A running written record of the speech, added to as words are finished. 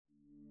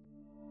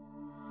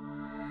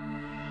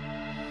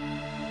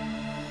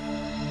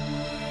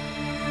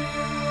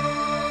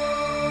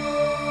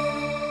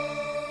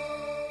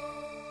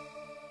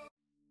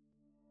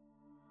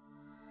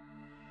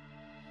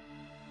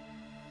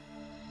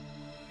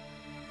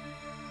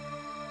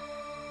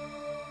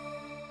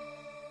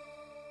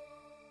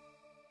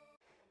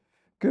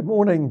Good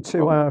morning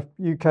to our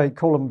UK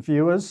column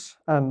viewers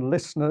and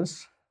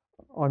listeners.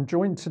 I'm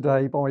joined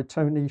today by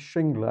Tony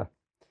Shingler.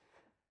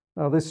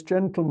 Now, this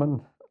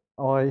gentleman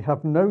I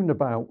have known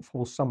about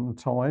for some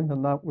time,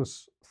 and that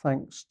was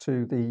thanks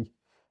to the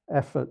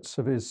efforts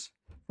of his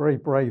very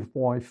brave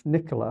wife,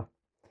 Nicola,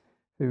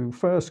 who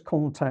first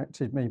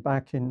contacted me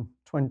back in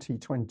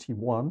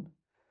 2021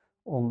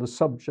 on the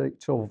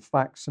subject of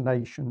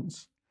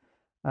vaccinations.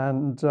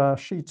 And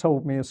she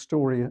told me a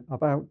story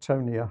about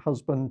Tony, her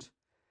husband,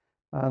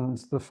 and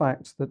the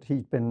fact that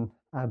he'd been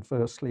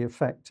adversely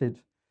affected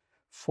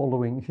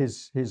following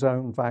his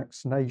own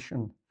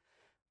vaccination.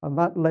 And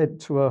that led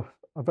to a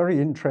very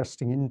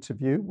interesting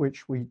interview,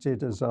 which we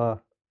did as an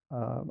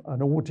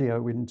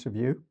audio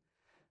interview.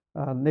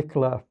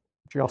 Nicola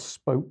just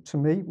spoke to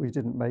me. We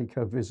didn't make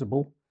her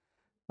visible,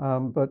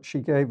 but she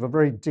gave a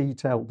very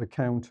detailed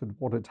account of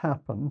what had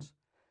happened.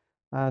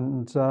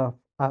 And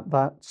at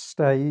that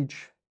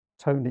stage,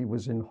 Tony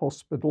was in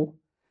hospital.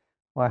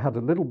 I had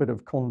a little bit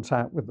of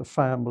contact with the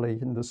family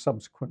in the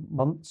subsequent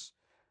months,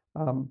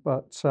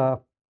 but I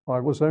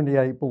was only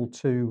able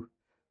to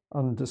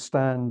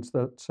understand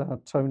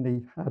that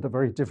Tony had a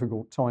very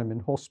difficult time in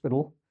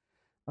hospital.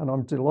 And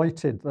I'm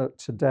delighted that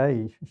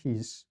today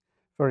he's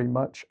very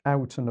much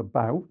out and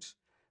about,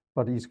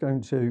 but he's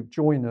going to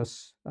join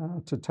us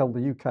to tell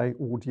the UK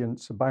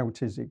audience about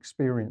his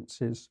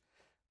experiences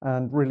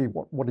and really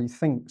what he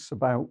thinks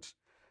about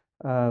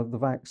the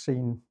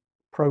vaccine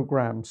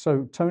program.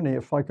 So, Tony,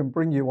 if I can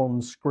bring you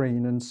on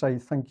screen and say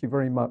thank you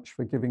very much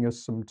for giving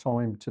us some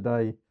time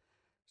today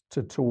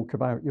to talk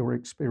about your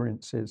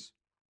experiences.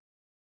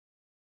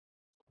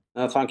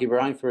 Thank you,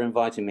 Brian, for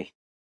inviting me.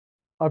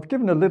 I've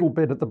given a little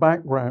bit of the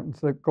background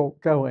that got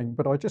going,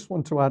 but I just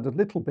want to add a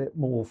little bit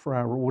more for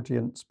our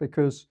audience,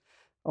 because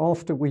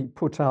after we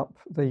put up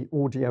the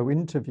audio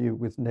interview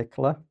with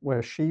Nicola,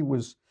 where she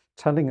was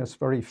telling us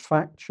very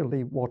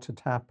factually what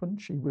had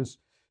happened, she was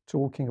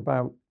talking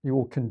about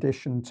your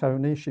condition,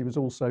 Tony. She was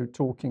also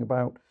talking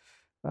about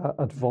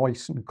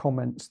advice and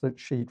comments that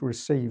she'd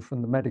received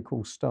from the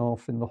medical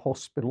staff in the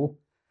hospital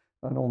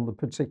and on the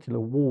particular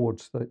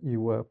wards that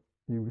you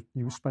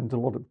spent a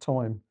lot of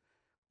time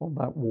on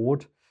that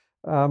ward.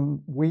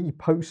 We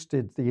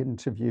posted the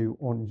interview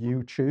on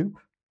YouTube.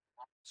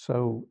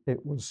 So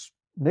it was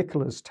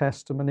Nicola's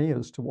testimony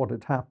as to what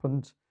had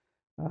happened.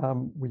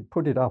 We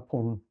put it up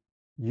on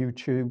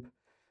YouTube.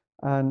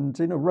 And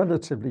in a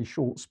relatively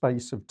short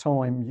space of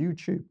time,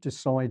 YouTube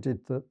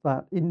decided that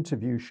that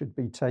interview should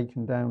be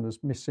taken down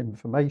as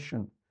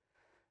misinformation.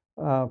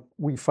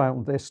 We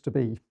felt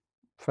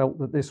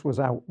that this was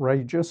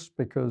outrageous,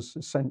 because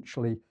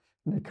essentially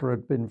Nicola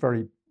had been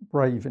very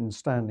brave in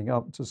standing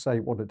up to say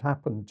what had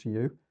happened to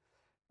you.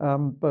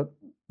 But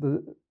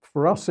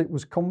for us, it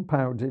was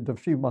compounded a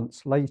few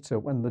months later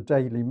when the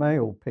Daily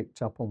Mail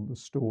picked up on the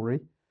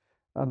story,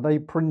 and they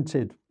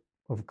printed,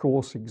 of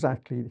course,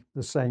 exactly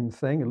the same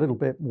thing, a little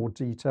bit more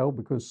detail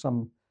because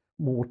some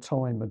more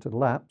time had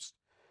elapsed.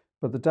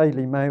 But the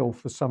Daily Mail,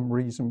 for some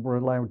reason, were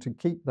allowed to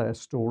keep their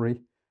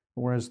story,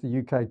 whereas the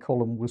UK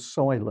column was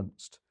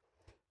silenced.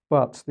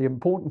 But the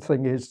important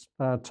thing is,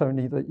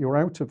 Tony, that you're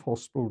out of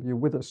hospital, you're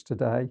with us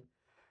today.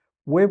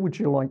 Where would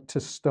you like to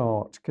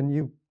start? Can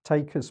you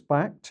take us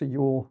back to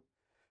your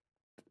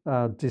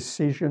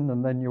decision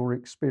and then your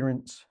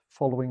experience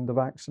following the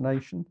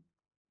vaccination?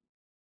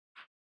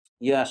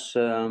 Yes,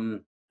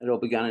 it all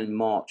began in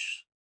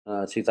March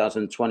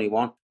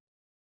 2021.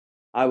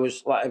 I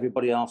was, like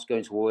everybody else,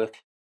 going to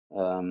work,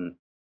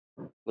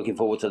 looking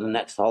forward to the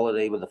next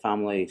holiday with the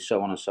family,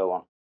 so on and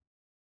so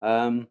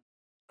on.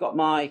 Got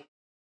my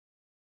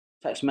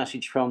text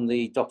message from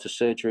the doctor's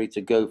surgery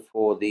to go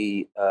for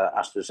the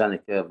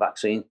AstraZeneca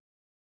vaccine,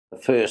 the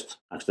first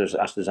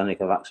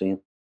AstraZeneca vaccine,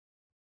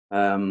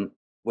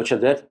 which I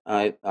did.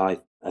 I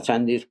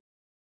attended,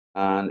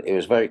 and it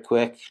was very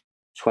quick,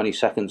 20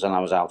 seconds, and I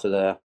was out of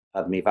there,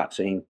 had my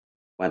vaccine,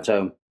 went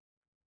home.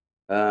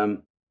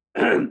 Carried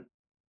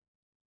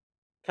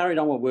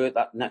on with work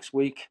that next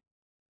week,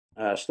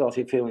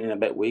 started feeling a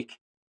bit weak.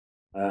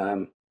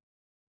 And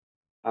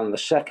the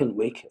second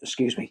week,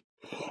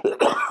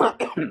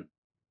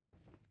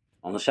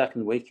 on the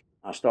second week,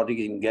 I started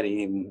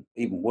getting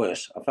even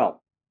worse. I felt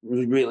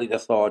really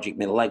lethargic.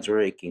 My legs were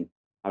aching.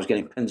 I was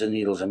getting pins and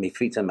needles in my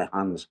feet and my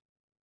hands.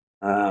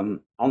 On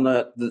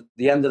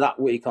the end of that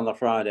week, on the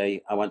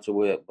Friday, I went to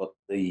work, but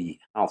the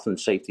health and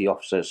safety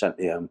officer sent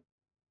me home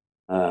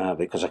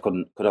because I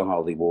couldn't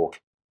hardly walk.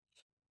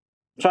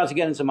 I tried to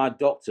get into my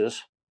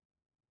doctor's,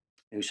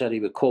 who said he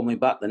would call me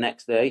back the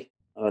next day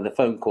with a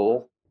phone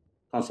call,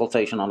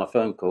 consultation on a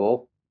phone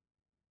call.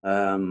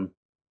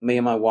 Me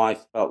and my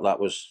wife felt that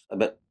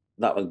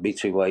would be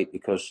too late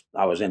because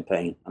I was in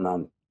pain and I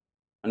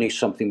knew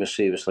something was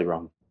seriously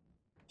wrong.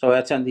 So I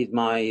attended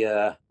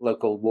my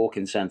local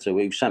walk-in centre,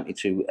 who sent me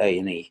to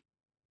A&E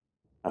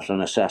after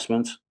an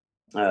assessment.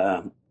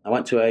 I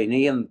went to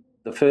A&E, and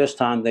the first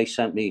time they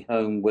sent me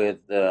home with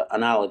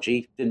an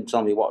allergy, didn't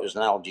tell me what it was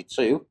an allergy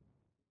to,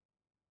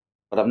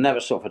 but I've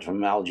never suffered from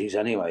allergies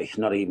anyway,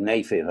 not even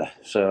hay fever.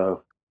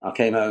 So I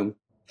came home,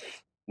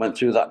 went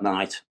through that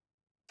night,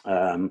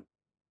 got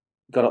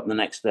up the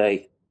next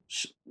day,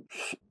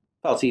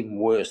 felt even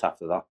worse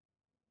after that.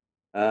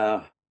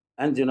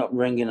 Ended up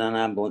ringing an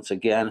ambulance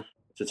again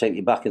to take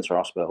me back into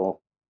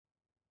hospital,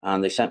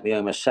 and they sent me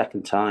home a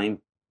second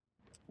time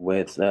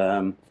with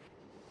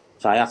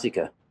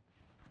sciatica.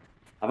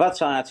 I've had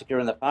sciatica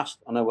in the past.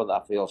 I know what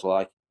that feels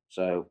like.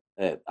 So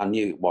I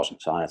knew it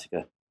wasn't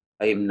sciatica.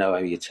 I even know how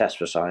you test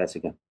for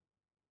sciatica.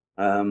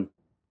 I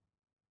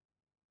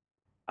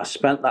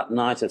spent that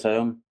night at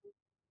home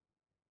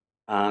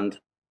and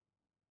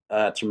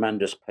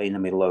tremendous pain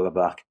in my lower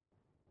back.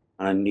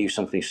 And I knew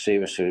something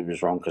seriously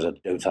was wrong because I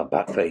don't have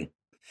back pain.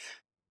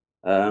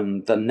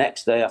 The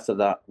next day after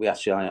that, we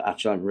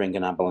actually ring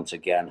an ambulance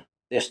again.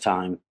 This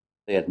time,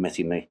 they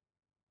admitted me.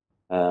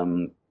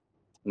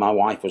 My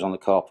wife was on the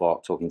car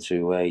park talking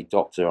to a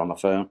doctor on the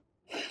phone,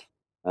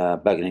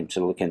 begging him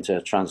to look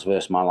into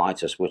transverse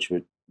myelitis,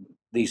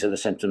 these are the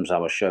symptoms I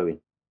was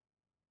showing.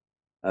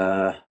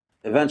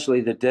 Eventually,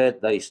 they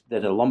did. They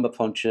did a lumbar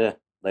puncture.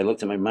 They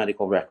looked at my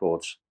medical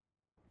records.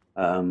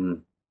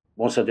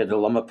 Once I did a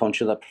lumbar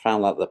puncture, they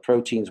found that the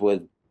proteins were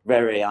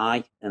very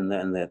high in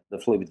the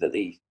fluid that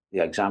they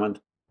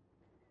examined,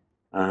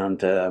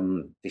 and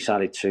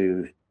decided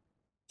to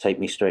take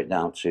me straight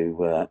down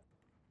to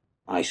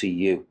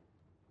ICU.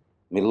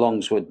 My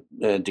lungs were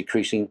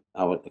decreasing.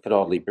 I could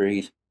hardly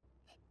breathe.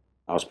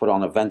 I was put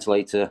on a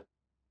ventilator,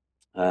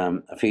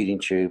 a feeding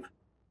tube,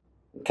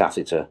 a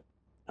catheter,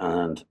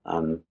 and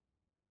I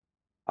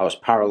was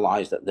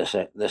paralysed at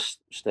this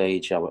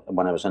stage.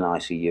 When I was in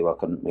ICU, I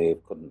couldn't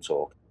move, couldn't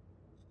talk.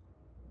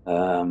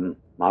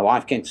 My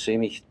wife came to see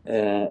me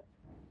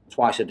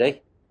twice a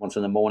day, once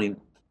in the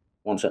morning,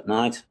 once at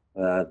night.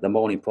 The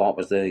morning part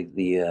was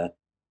the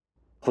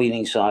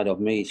cleaning side of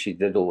me. She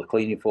did all the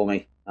cleaning for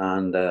me,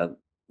 and the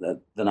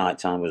night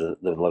time was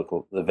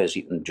the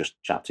visit and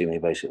just chat to me,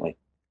 basically.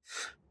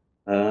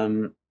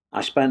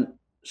 I spent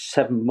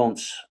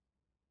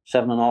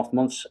 7.5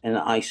 months in the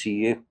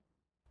ICU.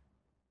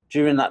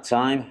 During that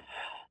time,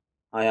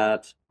 I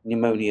had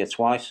pneumonia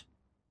twice,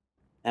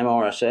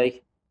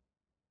 MRSA,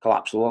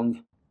 collapsed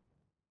lung.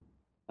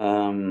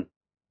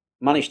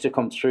 Managed to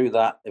come through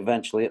that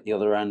eventually at the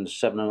other end,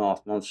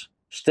 7.5 months.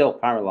 Still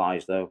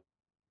paralysed though,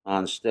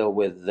 and still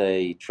with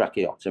the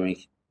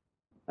tracheotomy,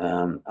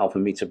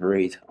 helping me to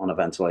breathe on a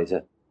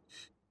ventilator.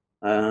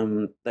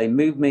 They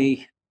moved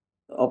me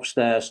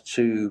upstairs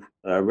to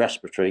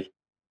respiratory,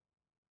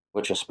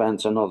 which I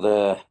spent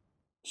another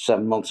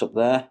 7 months up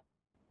there.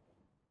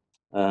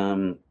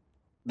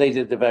 They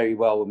did very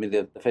well with me.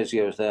 The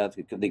physios there,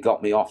 they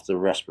got me off the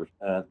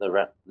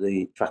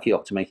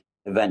tracheotomy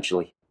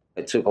eventually.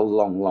 It took a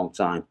long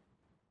time.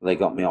 They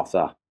got me off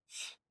that.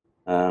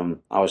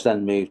 I was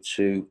then moved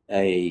to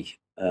a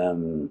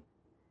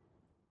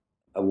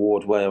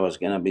ward where I was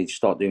going to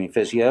start doing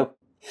physio,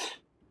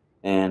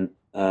 and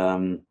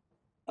I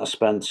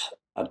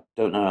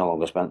don't know how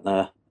long I spent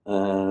there.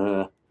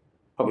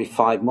 Probably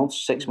 5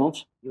 months, 6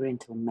 months. You were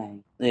until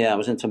May. Yeah, I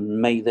was into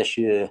May this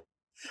year,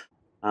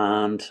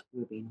 and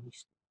You were being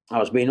hoisted. I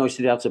was being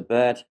hoisted out of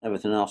bed,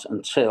 everything else,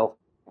 until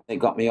they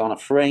got me on a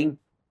frame,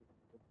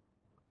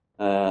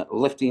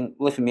 lifting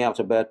me out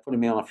of bed, putting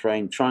me on a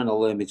frame, trying to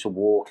learn me to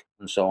walk,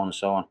 and so on and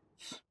so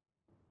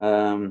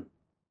on.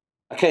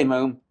 I came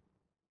home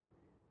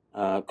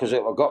because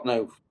I've got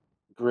no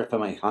grip on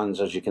my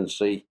hands, as you can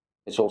see.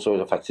 It's also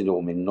affected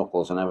all my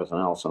knuckles and everything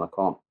else, and I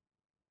can't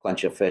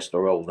clench a fist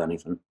or hold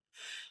anything.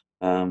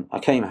 I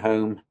came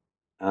home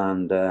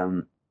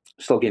and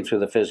still getting through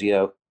the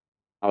physio.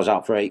 I was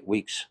out for 8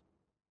 weeks.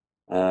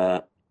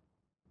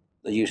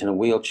 Using a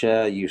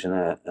wheelchair, using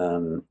a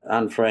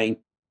hand frame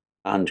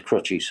and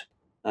crutches,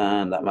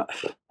 and I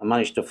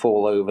managed to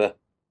fall over,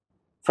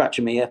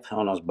 fracture my hip,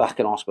 and I was back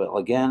in hospital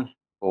again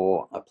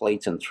for a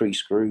plate and 3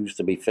 screws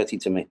to be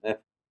fitted to my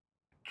hip.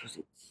 Because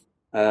it's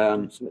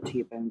something to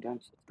your bone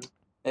density.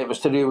 It was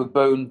to do with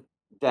bone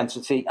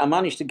density. I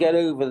managed to get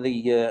over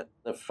the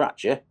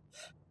fracture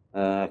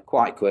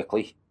quite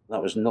quickly.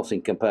 That was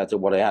nothing compared to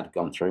what I had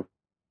gone through.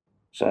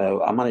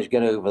 So I managed to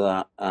get over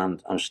that,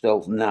 and I'm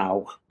still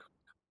now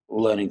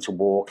learning to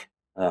walk.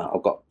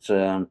 I've got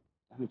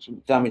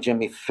damage in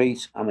my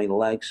feet and my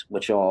legs,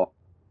 which are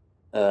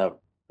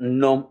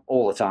numb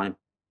all the time,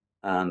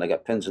 and I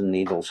get pins and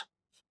needles.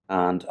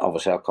 And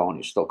obviously, I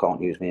still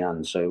can't use my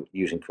hands, so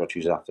using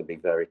crutches, I have to be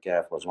very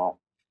careful as well.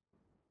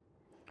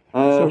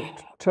 So,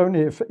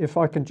 Tony, if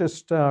I can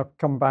just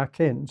come back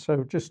in,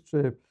 so just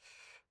to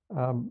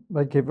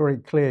make it very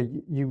clear,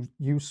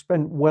 you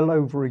spent well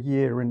over a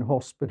year in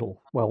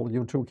hospital. Well,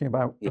 you're talking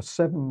about a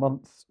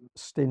 7-month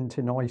stint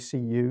in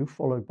ICU,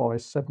 followed by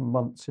 7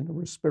 months in a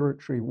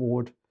respiratory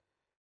ward,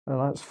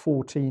 and that's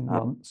 14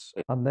 months,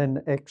 and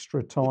then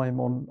extra time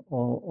on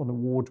a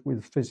ward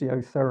with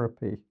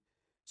physiotherapy.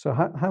 So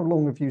how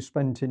long have you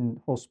spent in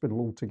hospital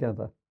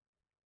altogether?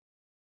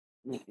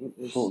 It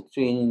was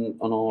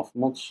 14.5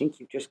 months. I think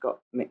you've just got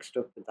mixed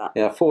up with that.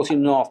 Yeah,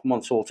 14.5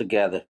 months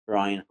altogether,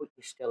 Brian. But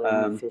you're still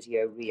in the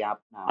physio rehab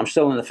now. I'm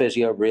still in the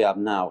physio rehab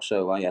now,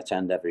 so I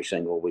attend every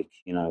single week,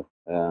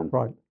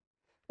 Right.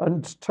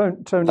 And Tony,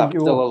 That's still a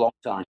you long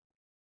time.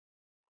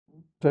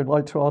 don't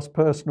like to ask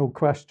personal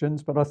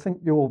questions, but I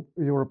think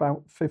you're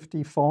about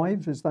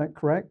 55. Is that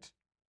correct?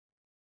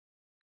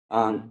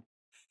 I'm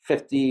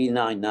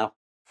 59 now.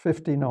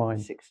 59.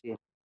 60.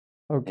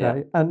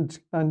 Okay. And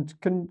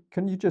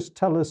can you just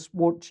tell us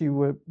what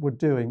you were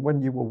doing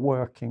when you were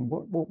working?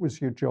 What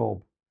was your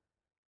job?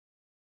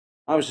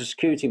 I was a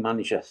security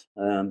manager,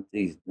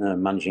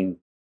 managing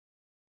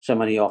so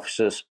many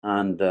officers,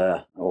 and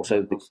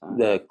also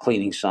the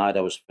cleaning side.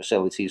 I was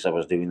facilities. I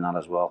was doing that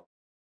as well,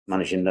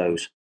 managing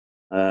those.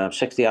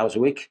 60 hours a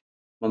week,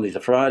 Monday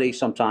to Friday,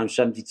 sometimes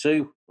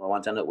 72. I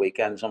went in at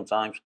weekends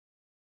sometimes.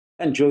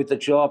 Enjoyed the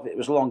job. It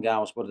was long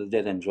hours, but I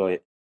did enjoy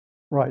it.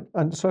 Right.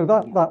 And so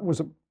that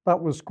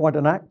was quite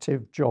an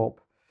active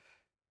job.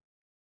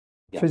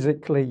 Yeah.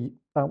 Physically,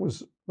 that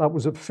was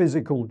a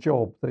physical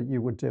job that you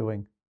were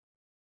doing.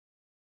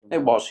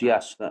 It was,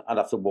 yes. I'd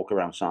have to walk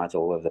around site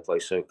all over the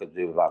place, so I could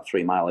do about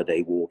 3 mile a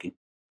day walking.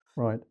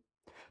 Right.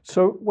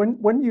 So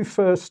when you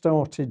first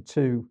started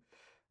to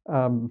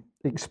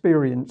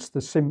experience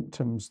the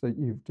symptoms that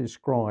you've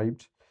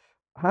described,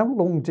 how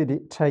long did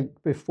it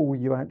take before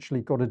you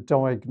actually got a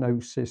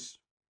diagnosis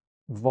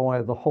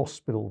via the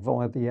hospital,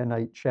 via the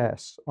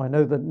NHS? I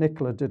know that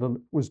Nicola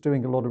was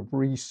doing a lot of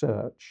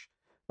research,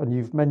 and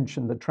you've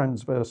mentioned the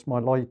transverse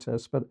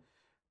myelitis, but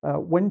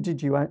when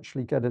did you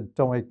actually get a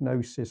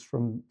diagnosis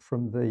from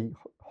the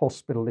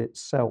hospital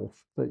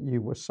itself that you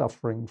were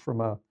suffering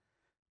from a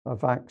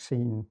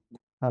vaccine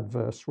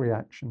adverse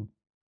reaction?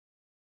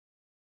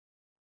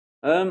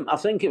 I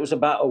think it was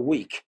about a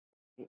week.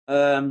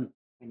 I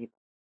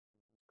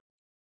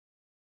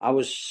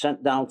was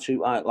sent down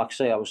to, like I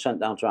say, I was sent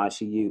down to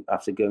ICU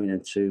after going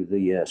into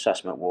the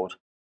assessment ward.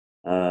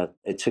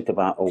 It took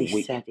about a week.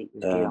 They said it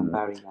was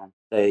Guillain-Barré then.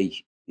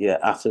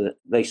 After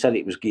they said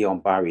it was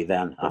Guillain-Barré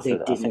then. But they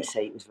didn't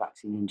say it was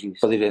vaccine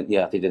induced. But they didn't.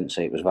 Yeah, they didn't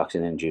say it was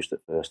vaccine induced at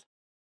first.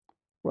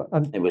 Well,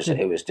 and It was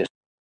just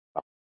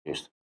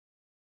induced.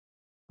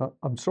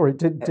 I'm sorry.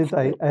 Did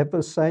they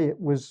ever say it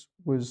was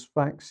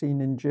vaccine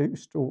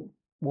induced, or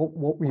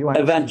what were you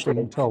actually Eventually,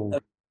 being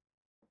told?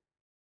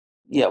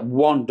 Yeah,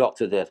 one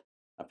doctor did.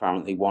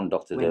 Apparently, one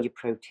doctor when did. your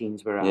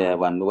proteins were out. Yeah,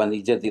 when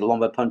they did the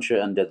lumbar puncture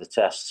and did the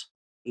tests,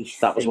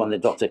 that was when the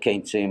doctor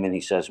came to him and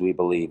he says, "We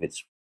believe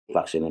it's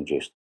vaccine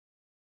induced."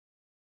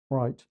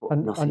 Right. But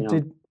And nothing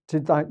on.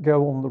 did that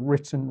go on the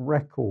written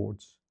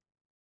records?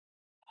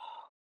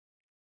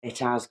 It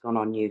has gone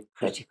on your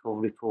critical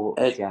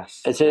reports,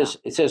 yes.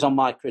 It is on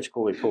my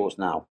critical reports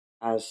now.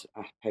 As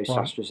post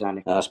Right.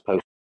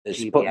 AstraZeneca.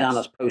 It's put down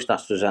as post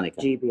AstraZeneca.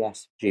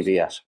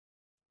 GBS.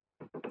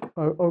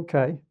 Oh,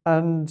 okay.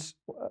 And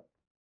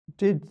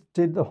did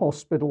the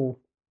hospital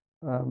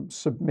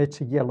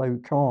submit a yellow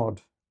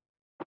card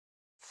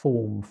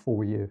form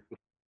for you?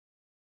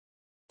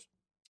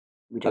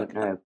 We don't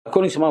know.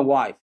 According to my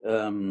wife,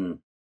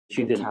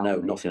 she didn't tell know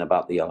me. nothing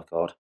about the yellow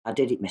card. I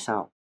did it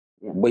myself.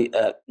 Yeah.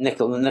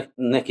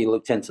 Nikki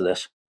looked into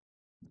this,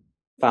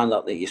 found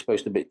out that you're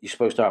supposed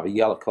to have a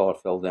yellow card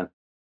filled in,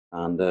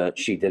 and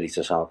she did it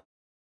herself.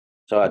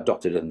 So our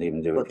doctor didn't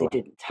even do it. But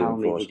they didn't tell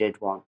me they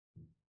did one.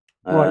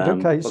 Right.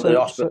 Okay.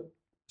 But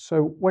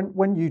so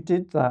when you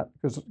did that,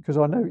 because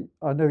I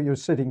know you're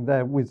sitting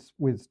there with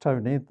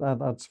Tony,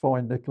 that's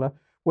fine, Nicola.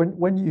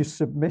 When you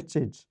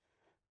submitted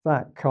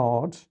that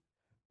card,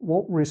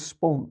 what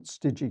response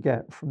did you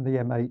get from the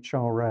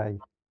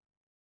MHRA?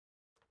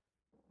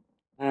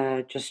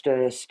 Just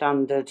a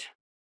standard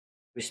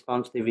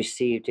response. They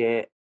received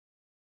it,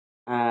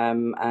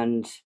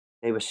 and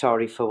they were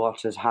sorry for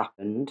what has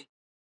happened.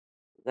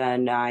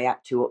 Then I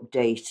had to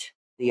update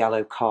the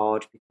yellow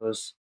card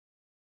because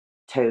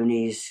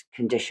Tony's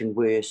condition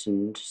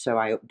worsened, so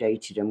I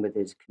updated him with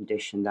his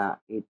condition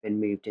that he'd been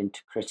moved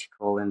into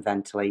critical and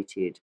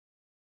ventilated.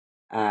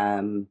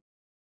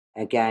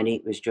 Again,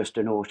 it was just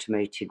an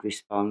automated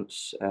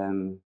response.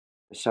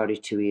 Sorry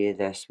to hear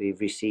this,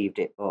 we've received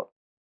it, but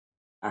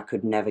I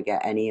could never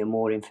get any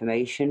more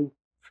information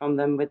from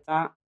them with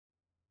that.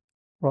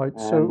 Right.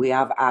 So we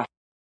have asked,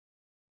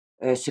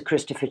 Sir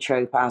Christopher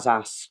Chope has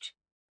asked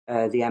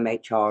the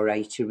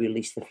MHRA to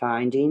release the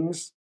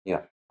findings.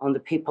 Yeah. On the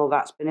people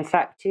that's been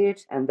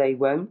affected, and they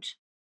won't.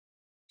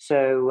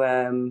 So,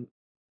 and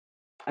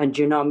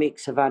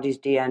Genomics have had his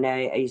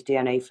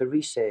DNA for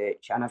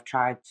research, and I've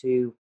tried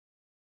to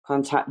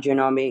contact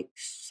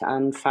Genomics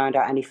and find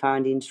out any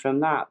findings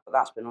from that, but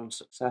that's been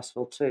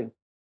unsuccessful too.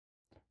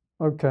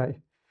 Okay,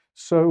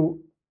 so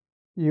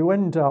you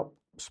end up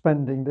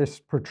spending this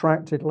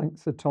protracted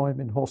length of time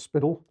in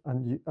hospital,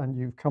 and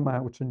you've come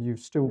out and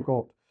you've still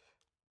got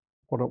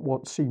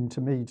what seemed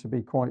to me to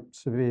be quite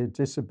severe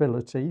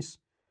disabilities.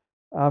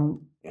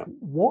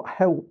 What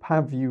help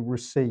have you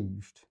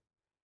received?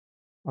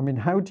 I mean,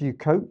 how do you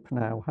cope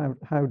now?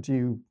 How do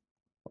you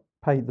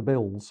pay the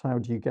bills? How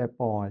do you get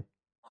by?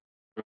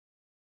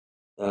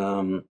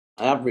 I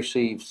have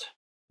received.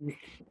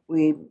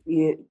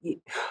 It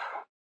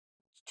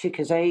took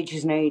us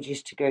ages and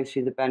ages to go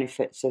through the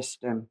benefit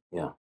system.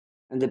 Yeah.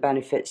 And the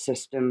benefit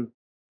system,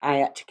 I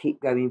had to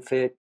keep going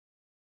for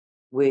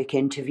work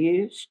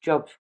interviews,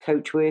 job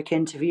coach work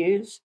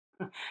interviews,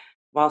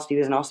 whilst he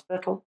was in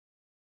hospital.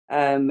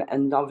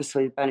 And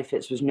obviously the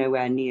benefits was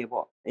nowhere near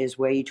what his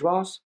wage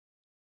was.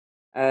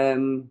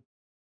 So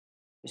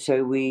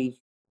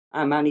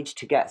I managed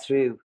to get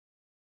through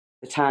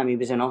the time he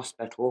was in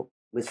hospital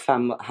with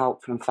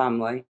help from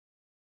family,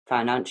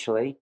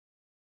 financially.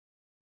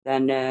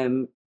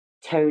 Then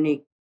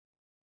Tony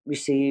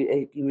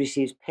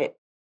receives PIP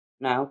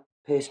now,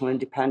 personal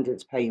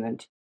independence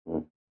payment.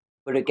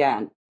 But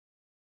again,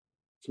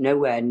 it's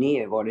nowhere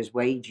near what his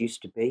wage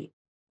used to be.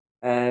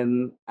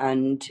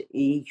 And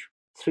he,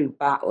 through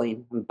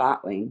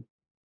battling,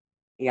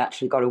 he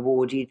actually got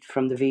awarded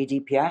from the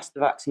VDPS, the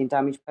Vaccine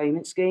Damage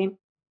Payment Scheme.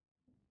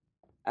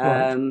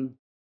 Right.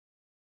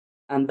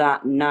 And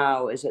that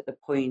now is at the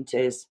point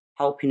is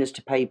helping us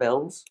to pay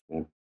bills,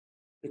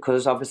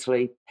 because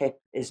obviously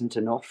PIP isn't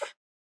enough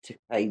to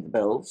pay the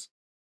bills.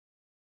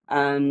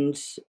 And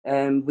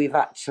we've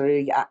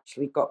actually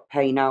got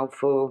pay now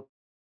for,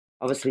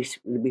 obviously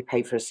we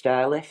pay for a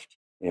stair lift.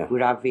 Yeah. We're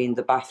having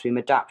the bathroom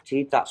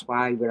adapted. That's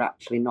why we're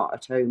actually not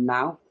at home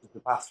now. The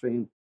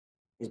bathroom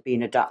is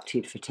being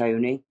adapted for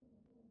Tony.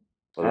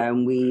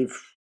 And we're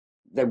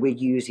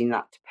using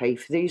that to pay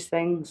for these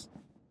things.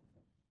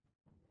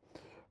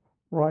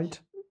 Right.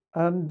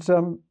 And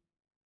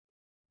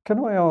can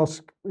I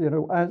ask,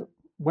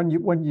 when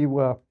you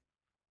were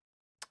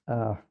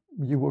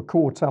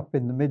caught up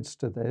in the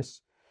midst of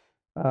this,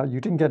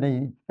 you didn't get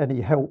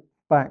any help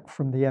back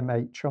from the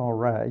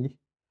MHRA.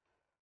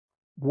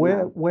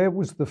 Where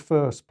was the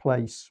first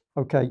place?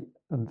 Okay,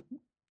 and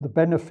the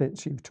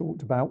benefits you've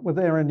talked about, were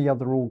there any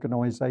other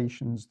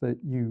organisations that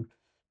you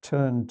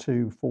turned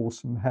to for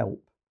some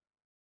help?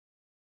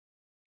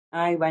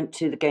 I went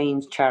to the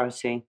Gaines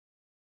charity.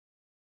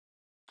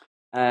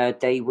 They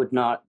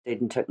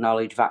didn't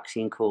acknowledge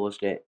vaccine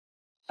caused it.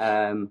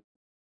 And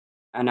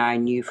I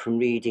knew from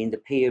reading the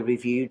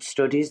peer-reviewed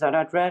studies that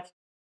I'd read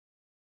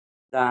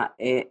that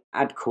it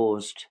had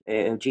caused,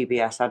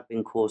 GBS had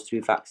been caused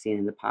through vaccine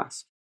in the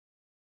past.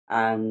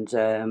 And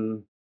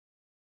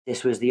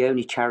this was the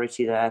only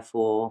charity there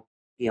for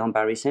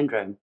Guillain-Barré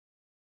syndrome.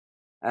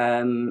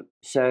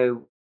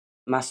 So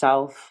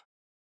myself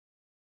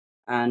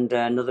and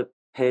another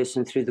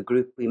person through the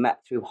group we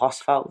met through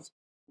Hosfeld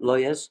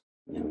lawyers,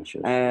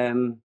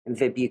 in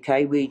VIB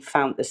UK, we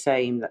found the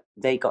same, that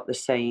they got the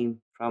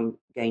same from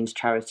Gaines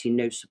charity: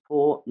 no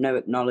support, no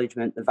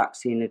acknowledgement the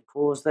vaccine had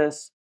caused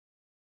this,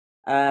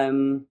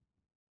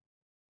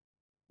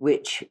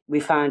 which we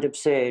found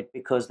absurd,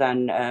 because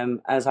then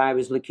as I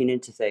was looking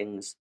into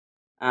things,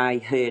 I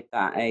heard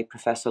that a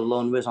Professor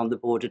Lunn was on the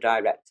board of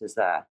directors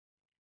there,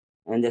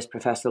 and this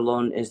Professor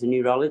Lunn is the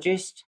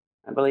neurologist,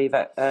 I believe,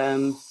 at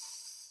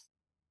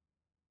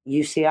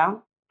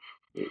UCL,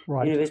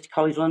 Right. University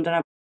College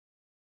London.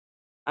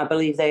 I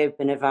believe they have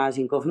been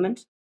advising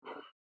government.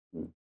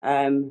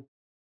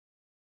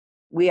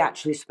 We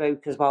actually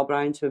spoke as well,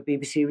 Brian, to a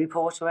BBC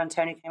reporter when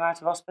Tony came out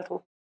of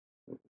hospital.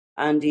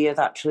 And he has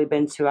actually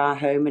been to our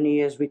home and he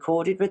has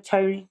recorded with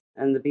Tony,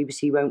 and the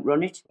BBC won't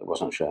run it. It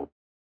wasn't shown.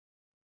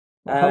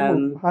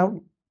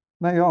 How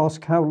may I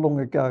ask how long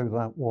ago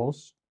that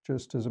was,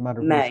 just as a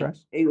matter of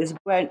interest? It was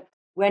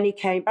when he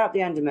came, about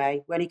the end of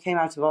May, when he came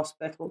out of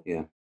hospital.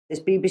 Yeah. This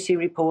BBC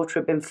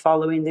reporter had been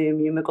following the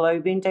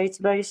immunoglobulin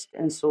database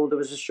and saw there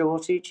was a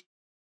shortage.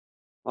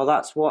 Well,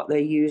 that's what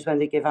they use when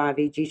they give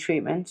IVG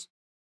treatment.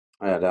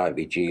 I had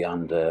IVG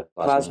and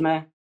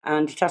plasma.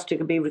 And it has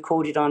to be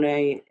recorded on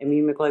a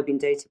immunoglobulin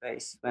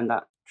database when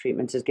that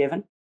treatment is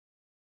given.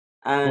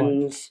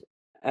 And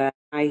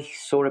I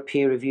saw a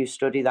peer review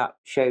study that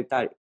showed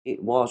that it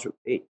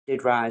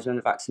did rise when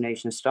the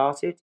vaccination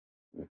started.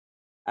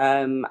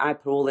 I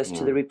put all this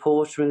to the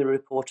reporter, and the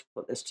reporter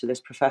put this to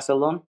this Professor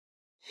Lunn,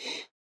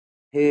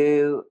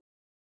 who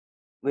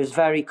was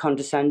very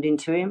condescending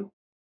to him,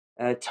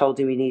 told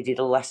him he needed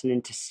a lesson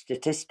into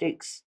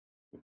statistics.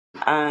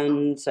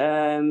 And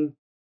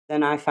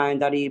then I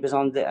found that he was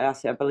on I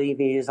believe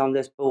he is on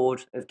this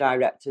board of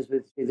directors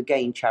with the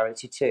Gain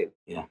charity too.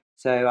 Yeah.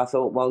 So I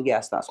thought, well,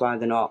 yes, that's why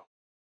they're not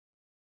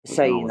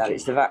saying that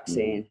it's the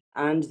vaccine.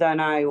 And then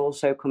I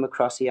also come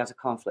across he has a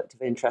conflict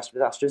of interest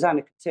with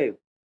AstraZeneca too.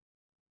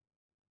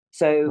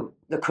 So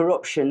the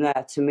corruption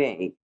there, to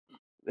me,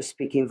 was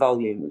speaking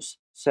volumes.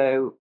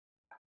 So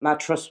my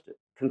trust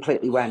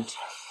completely went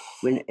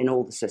in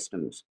all the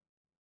systems.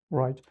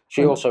 Right.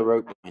 She also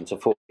wrote to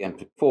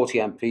 40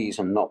 MPs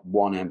and not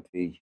one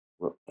MP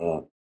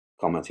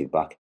commented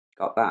back.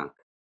 Got back.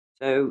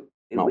 So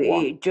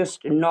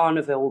just none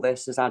of all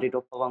this has added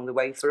up along the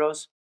way for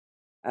us.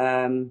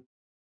 And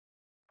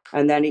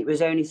then it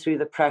was only through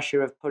the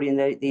pressure of putting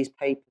these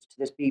papers to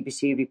this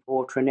BBC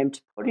reporter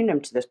and putting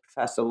them to this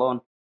Professor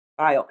Lunn.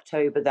 By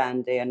October,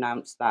 then they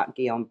announced that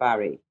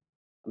Guillain-Barré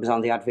was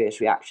on the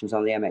adverse reactions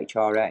on the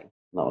MHRA.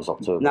 That was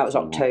October. And that was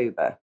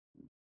October.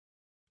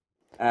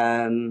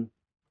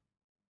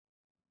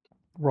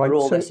 Right.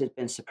 All this has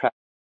been suppressed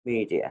in the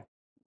media.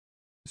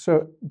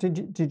 So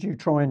did you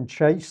try and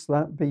chase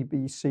that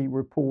BBC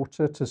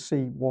reporter to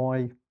see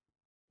why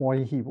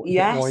he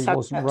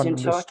wasn't running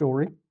the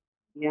story?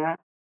 Yeah.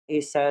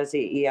 He says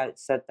he had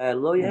said their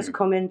lawyers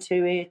come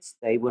into it.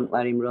 They wouldn't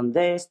let him run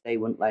this. They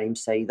wouldn't let him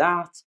say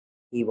that.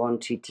 He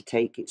wanted to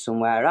take it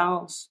somewhere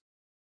else.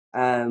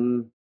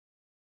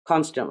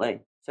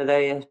 Constantly. So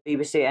the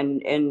BBC,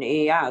 and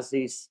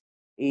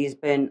he's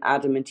been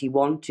adamant he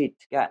wanted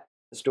to get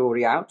the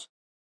story out.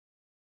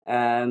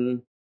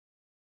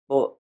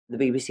 But the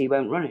BBC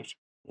won't run it.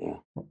 Yeah.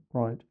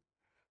 Right.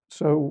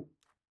 So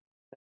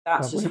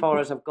That's as far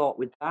as I've got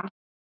with that.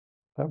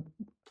 But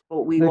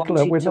we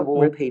Nicola, wanted to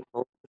warn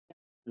people.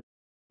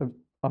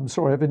 I'm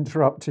sorry, I've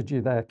interrupted you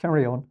there.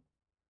 Carry on.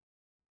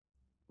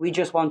 We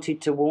just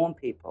wanted to warn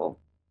people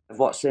of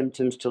what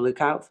symptoms to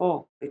look out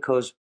for,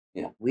 because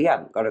we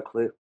hadn't got a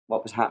clue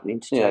what was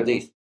happening to Tony.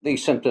 Yeah,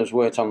 these symptoms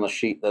weren't on the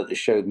sheet that they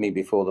showed me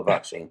before the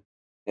vaccine.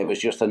 It was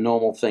just a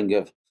normal thing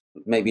of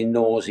maybe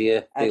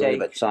nausea, feeling a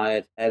bit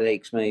tired,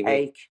 headaches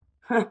maybe.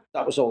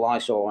 That was all I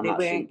saw on that sheet.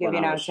 They weren't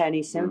giving out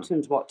any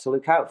symptoms, what to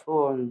look out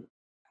for, and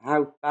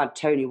how bad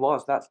Tony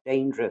was. That's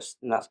dangerous,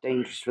 and that's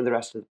dangerous for the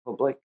rest of the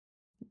public.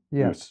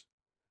 Yes.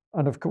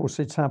 And of course,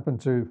 it's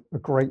happened to a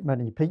great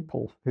many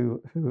people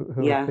who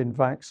have been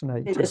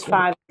vaccinated. There's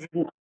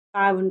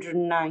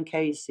 509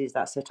 cases,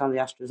 that's it, on the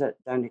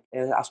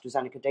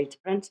AstraZeneca data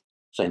print.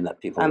 Saying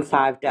that people and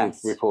 5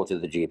 deaths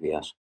reported the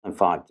GPS, and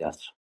 5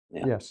 deaths.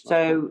 Yeah. Yes.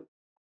 So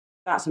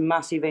that's a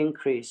massive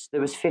increase.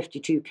 There was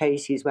 52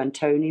 cases when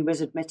Tony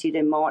was admitted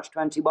in March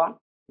 21.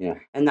 Yeah.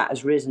 And that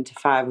has risen to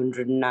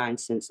 509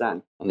 since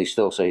then. And they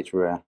still say it's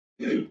rare.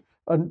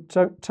 And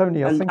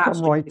Tony, I think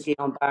I'm right.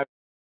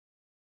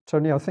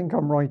 Tony, I think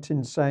I'm right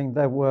in saying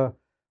there were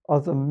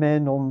other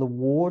men on the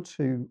ward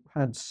who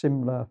had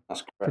similar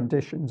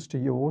conditions to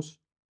yours.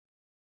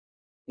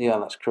 Yeah,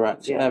 that's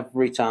correct. Yeah.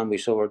 Every time we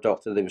saw a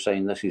doctor, they were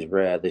saying, this is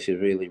rare, this is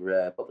really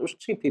rare. But there was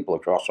 2 people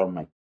across from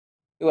me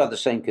who had the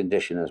same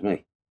condition as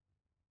me,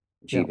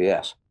 GBS.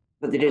 Yeah.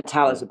 But they didn't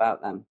tell us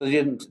about them.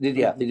 They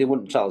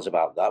wouldn't tell us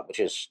about that, which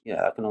is,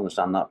 I can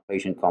understand that.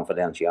 Patient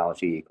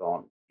confidentiality, you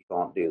can't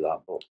do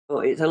that. But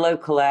it's a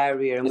local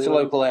area. And it's a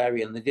local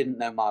area, and they didn't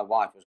know my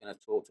wife was going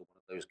to talk to one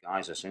of those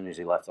guys as soon as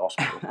he left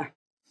hospital.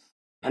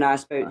 And I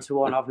spoke to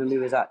one of them who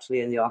was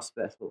actually in the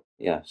hospital.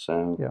 Yeah,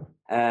 so... Yeah.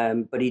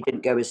 But he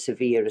didn't go as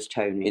severe as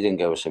Tony. He didn't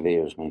go as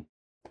severe as me.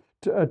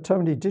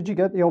 Tony, did you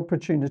get the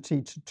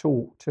opportunity to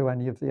talk to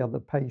any of the other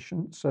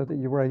patients so that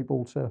you were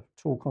able to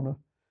talk on a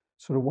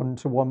sort of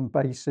one-to-one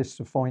basis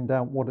to find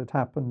out what had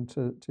happened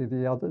to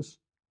the others?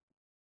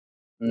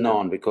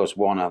 None, because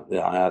one, I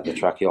had the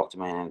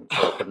tracheotomy and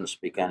so I couldn't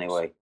speak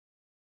anyway.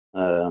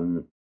 I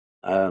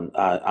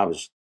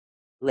was...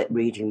 lip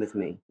reading with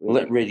me.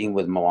 Lip reading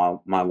with my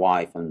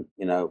wife, and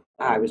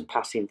I was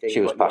passing things.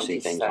 She was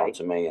passing things on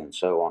to me, and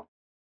so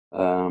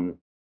on.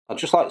 I'd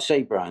just like to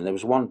say, Brian, there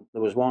was one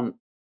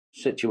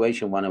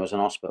situation when I was in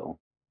hospital,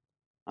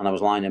 and I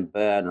was lying in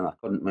bed and I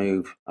couldn't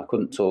move, I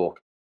couldn't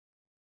talk,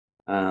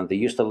 and they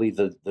used to leave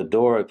the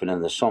door open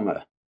in the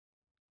summer,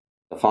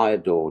 the fire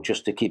door,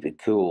 just to keep it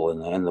cool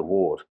in the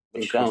ward,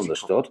 which I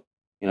understood,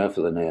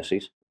 for the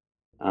nurses.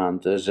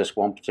 And there's this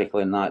one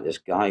particular night, this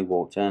guy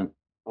walked in.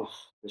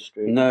 The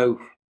street. No,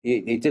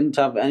 he didn't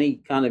have any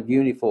kind of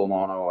uniform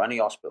on or any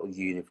hospital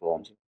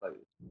uniforms.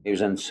 He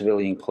was in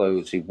civilian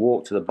clothes. He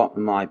walked to the bottom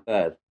of my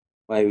bed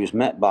where he was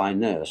met by a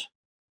nurse.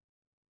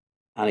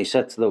 And he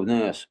said to the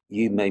nurse,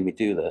 "You made me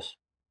do this."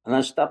 And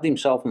then stabbed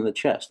himself in the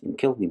chest and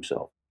killed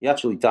himself. He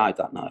actually died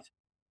that night.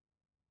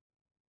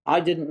 I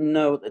didn't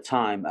know at the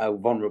time how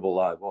vulnerable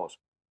I was.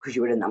 Because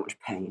you were in that much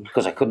pain.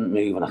 Because I couldn't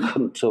move and I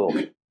couldn't talk.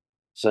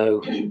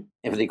 So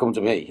if they'd come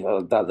to me,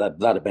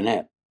 that'd have been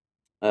it.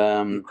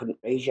 You couldn't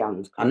raise your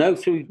hands. I know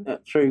through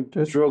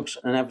drugs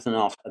and everything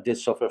else, I did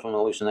suffer from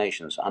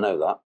hallucinations. I know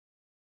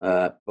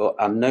that. But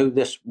I know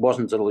this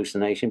wasn't a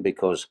hallucination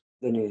because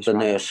the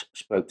nurse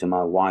spoke to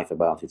my wife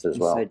about it as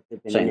well,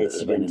 saying that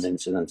there's been an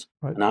incident.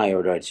 Right. And I had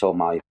already told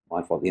my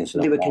wife what the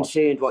incident was. They were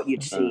concerned what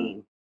you'd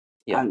seen.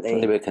 Yeah,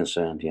 they were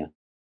concerned, yeah.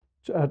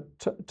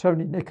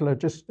 Tony, Nicola,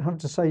 just have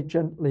to say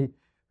gently,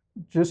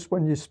 just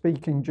when you're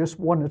speaking, just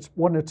one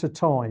at a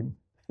time,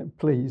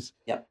 please.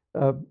 Yeah.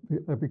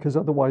 Because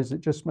otherwise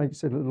it just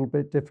makes it a little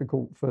bit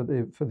difficult for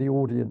the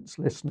audience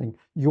listening.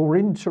 Your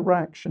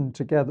interaction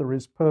together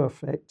is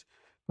perfect,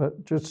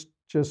 but just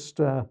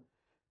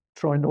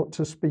try not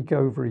to speak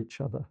over each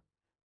other.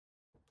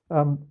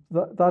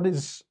 That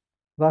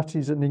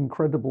is an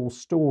incredible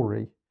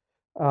story.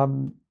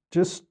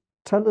 Just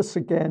tell us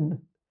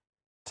again.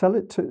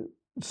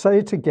 Say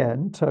it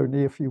again,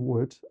 Tony, if you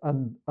would,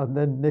 and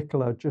then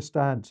Nicola, just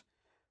add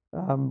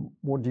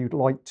what you'd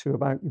like to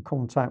about your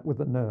contact with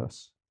the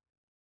nurse.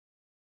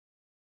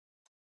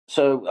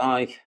 So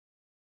I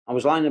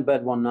was lying in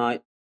bed one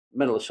night,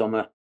 middle of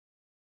summer,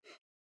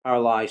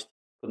 paralysed,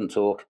 couldn't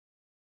talk.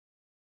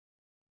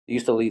 They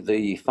used to leave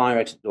the fire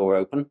exit door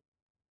open,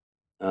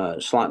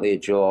 slightly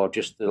ajar,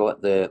 just to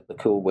let the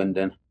cool wind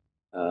in,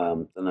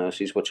 the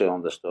nurses, which I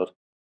understood.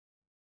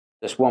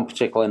 This one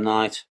particular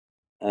night,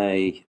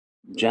 a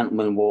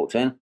gentleman walked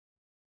in.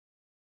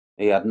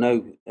 He had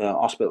no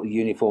hospital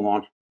uniform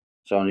on,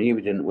 so I knew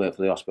he didn't work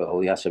for the hospital.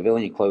 He had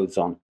civilian clothes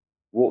on,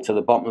 walked to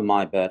the bottom of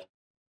my bed,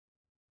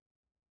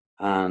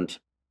 and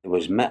he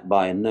was met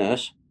by a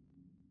nurse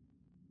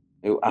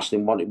who asked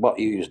him what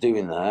he was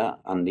doing there,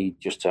 and he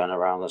just turned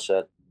around and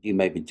said, "You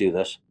made me do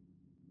this,"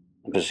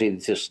 and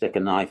proceeded to stick a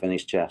knife in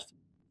his chest.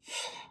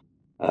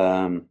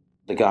 The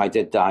guy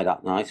did die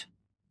that night.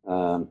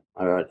 I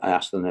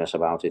asked the nurse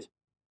about it.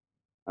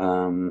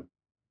 And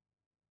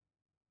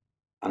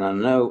I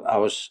know I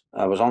was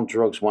on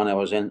drugs when I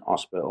was in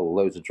hospital,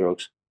 loads of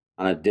drugs,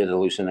 and I did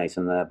hallucinate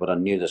in there, but I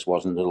knew this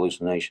wasn't a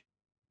hallucination.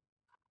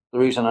 The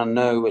reason I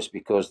know is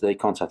because they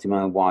contacted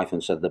my wife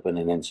and said there'd been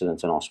an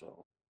incident in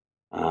hospital,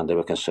 and they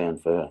were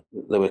concerned for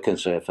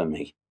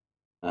me,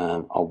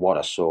 or what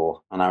I saw.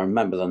 And I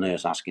remember the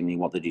nurse asking me,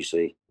 "What did you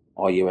see?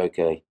 Are you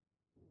okay?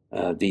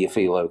 Do you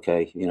feel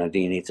okay? You know, do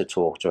you need to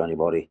talk to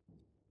anybody?"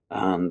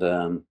 And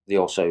they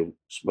also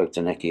spoke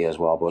to Nikki as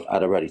well, but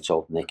I'd already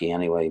told Nikki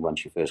anyway when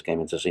she first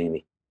came in to see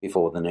me,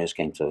 before the nurse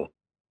came to her.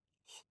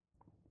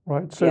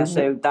 Right. So Yeah,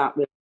 so that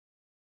was,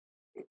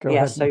 go yeah,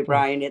 ahead, so Nicola.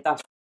 Brian,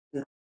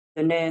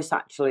 the nurse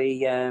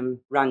actually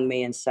rang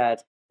me and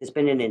said, "There's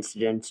been an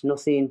incident,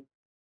 nothing,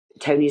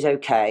 Tony's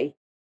okay,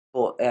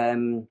 but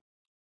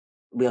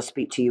we'll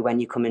speak to you when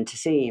you come in to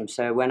see him."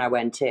 So when I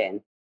went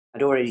in,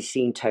 I'd already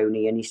seen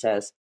Tony, and he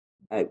says,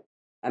 "Oh,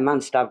 a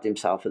man stabbed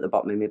himself at the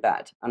bottom of my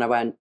bed." And I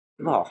went,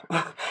 "Oh,"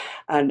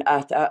 and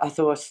I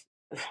thought,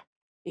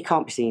 he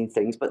can't be seeing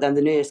things. But then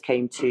the nurse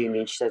came to me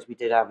and she says, "We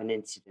did have an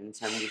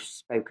incident, and we've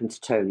spoken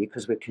to Tony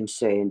because we're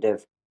concerned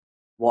of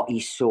what he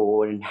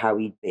saw and how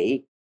he'd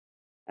be."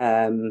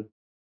 And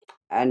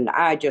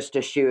I just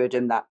assured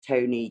him that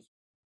Tony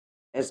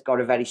has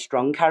got a very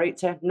strong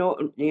character.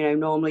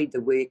 Normally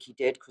the work he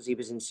did, because he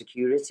was in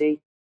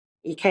security,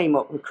 he came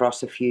up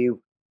across a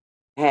few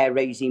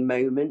hair-raising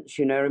moments,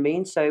 you know what I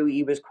mean? So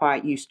he was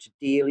quite used to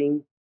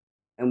dealing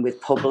and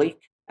with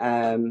public.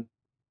 I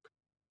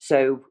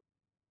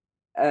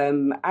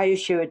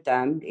assured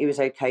them he was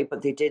okay,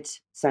 but they did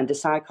send a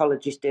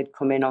psychologist, did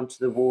come in onto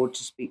the ward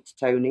to speak to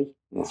Tony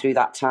through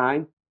that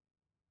time.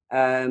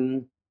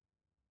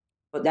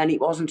 But then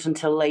it wasn't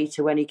until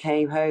later when he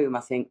came home, I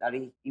think, that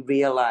he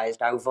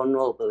realised how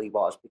vulnerable he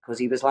was, because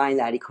he was lying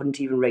there, he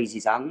couldn't even raise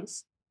his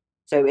hands.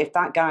 So if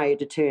that guy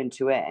had turned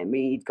to him,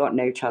 he'd got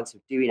no chance of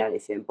doing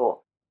anything. But,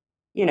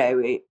 you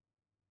know,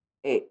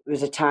 it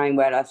was a time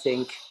where I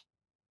think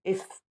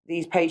if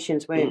these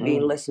patients weren't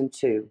being listened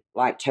to,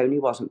 like Tony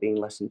wasn't being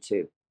listened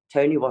to,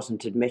 Tony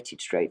wasn't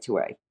admitted straight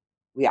away.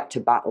 We had to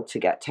battle to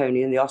get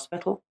Tony in the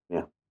hospital.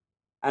 Yeah.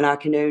 And I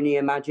can only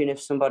imagine if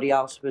somebody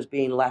else was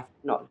being left,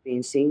 not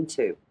being seen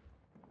to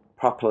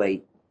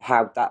properly,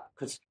 how that,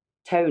 because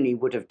Tony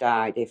would have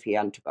died if he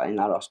hadn't got in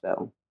that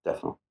hospital.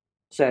 Definitely.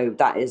 So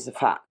that is the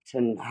fact,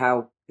 and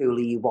how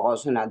poorly he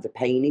was and had the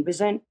pain he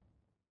was in.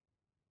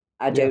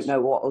 I don't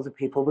know what other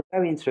people were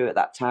going through at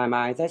that time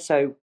either.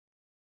 So,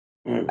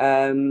 but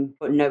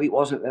no, it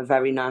wasn't a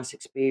very nice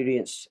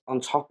experience on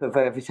top of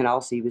everything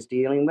else he was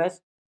dealing with.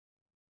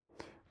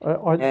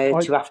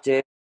 To have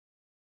to.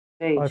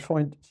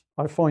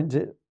 I find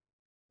it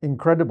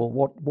incredible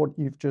what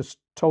you've just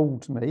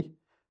told me.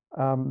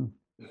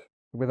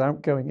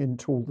 Without going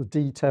into all the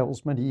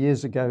details, many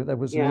years ago there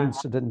was an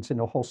incident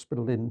in a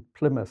hospital in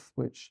Plymouth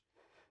which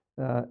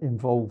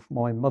involved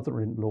my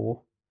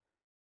mother-in-law,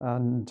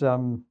 and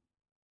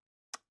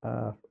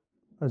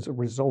as a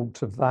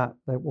result of that,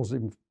 there was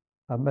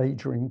a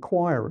major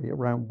inquiry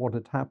around what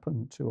had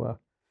happened to her,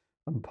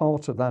 and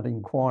part of that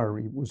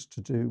inquiry was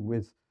to do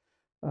with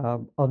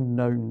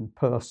unknown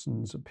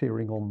persons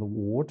appearing on the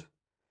ward.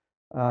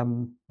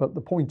 But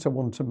the point I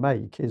want to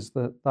make is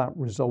that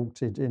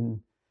resulted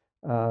in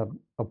a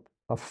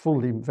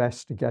full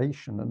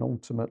investigation, and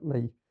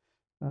ultimately,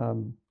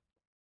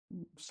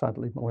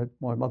 sadly,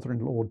 my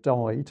mother-in-law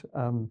died,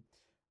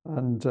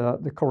 and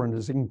the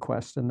coroner's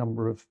inquest, a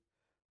number of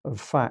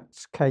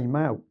facts came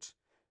out.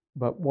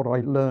 But what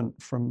I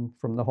learnt from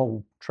the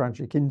whole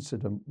tragic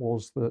incident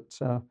was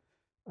that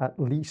at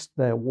least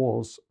there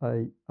was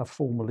a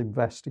formal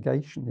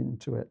investigation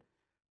into it.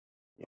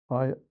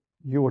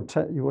 You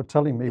were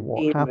telling me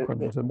what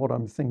happened, and what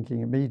I'm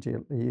thinking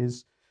immediately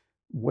is,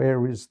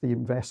 where is the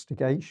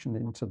investigation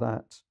into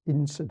that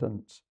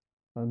incident,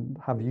 and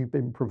have you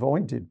been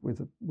provided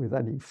with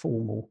any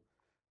formal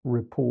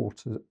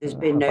report? There's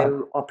been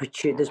no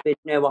opportunity. There's been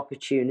no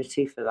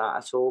opportunity for that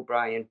at all,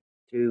 Brian.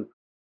 Through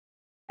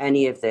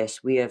any of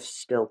this, we have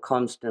still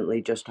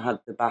constantly just had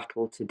the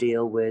battle to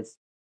deal with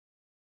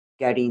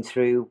getting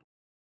through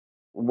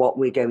what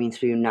we're going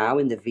through now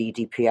in the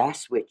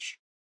VDPS, which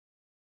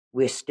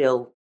we're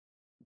still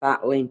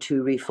battling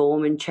to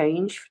reform and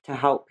change to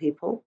help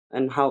people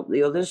and help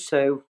the others.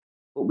 So,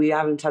 but we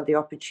haven't had the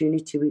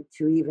opportunity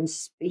to even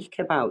speak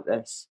about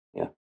this.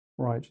 Yeah,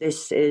 right.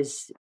 This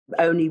is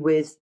only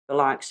with the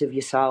likes of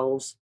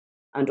yourselves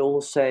and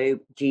also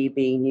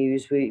GB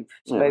News we've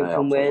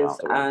spoken with,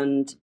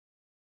 and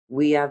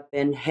we have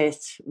been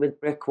hit with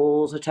brick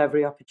walls at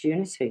every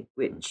opportunity,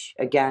 which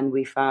again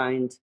we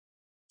find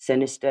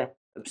sinister,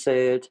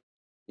 absurd.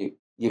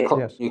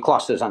 You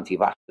class as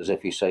anti-vaxxers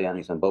if you say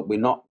anything, but we're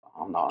not.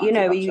 I'm not. You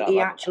know, he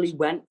actually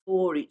went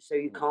for it, so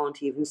you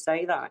can't even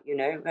say that. You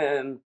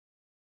know.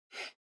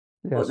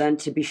 But Yes. then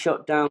to be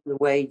shut down the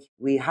way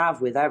we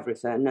have with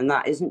everything, and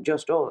that isn't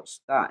just us,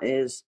 that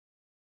is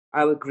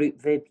our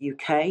group VIB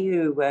UK,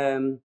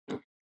 who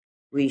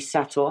we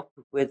set up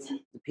with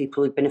the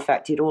people who've been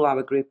affected. All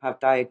our group have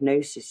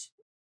diagnosis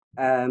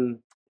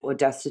or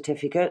death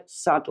certificates,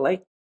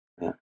 sadly.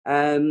 Yeah.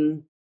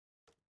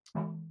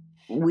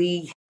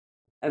 We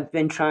have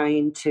been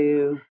trying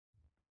to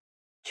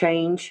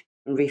change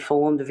and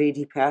reform the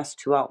VDPS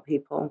to help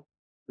people.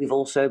 We've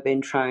also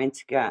been trying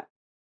to get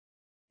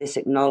this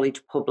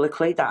acknowledged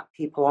publicly that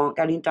people aren't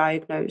getting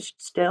diagnosed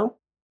still.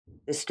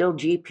 There's still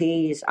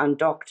GPs and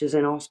doctors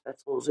in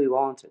hospitals who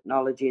aren't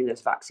acknowledging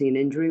this vaccine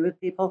injury with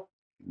people.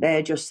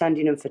 They're just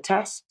sending them for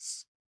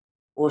tests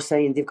or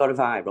saying they've got a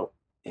viral.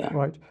 Yeah.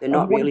 Right. They're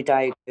not really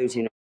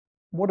diagnosing it.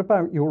 What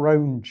about your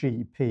own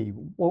GP?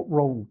 What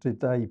role did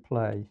they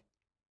play?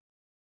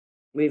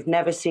 We've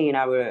never seen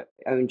our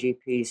own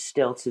GPs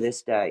still to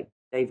this day.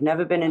 They've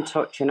never been in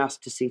touch and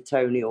asked to see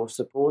Tony or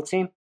support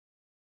him.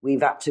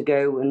 We've had to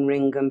go and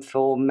ring them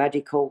for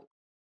medical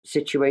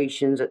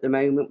situations at the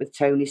moment with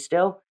Tony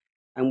still.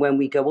 And when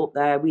we go up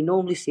there, we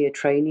normally see a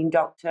training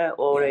doctor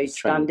or a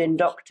stand-in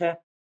doctor.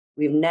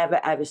 We've never,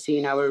 ever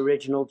seen our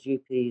original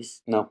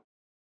GPs. No.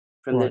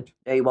 From the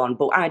day one.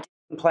 But I did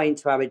complain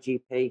to our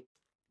GP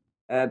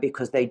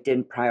because they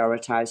didn't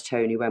prioritise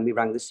Tony when we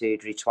rang the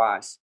surgery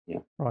twice. Yeah.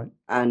 Right.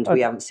 And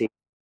we haven't seen.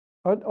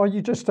 Are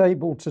you just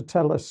able to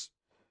tell us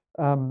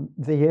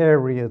the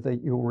area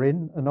that you're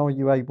in, and are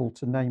you able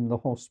to name the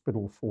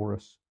hospital for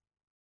us?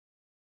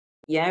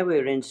 Yeah,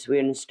 we're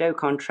in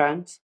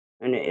Stoke-on-Trent,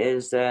 and it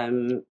is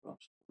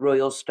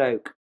Royal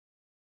Stoke.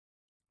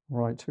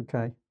 Right.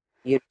 Okay.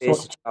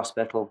 University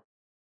Hospital.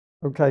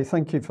 Okay.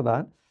 Thank you for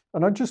that.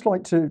 And I'd just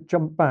like to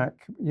jump back.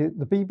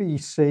 The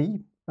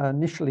BBC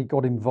initially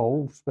got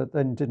involved, but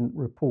then didn't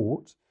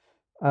report.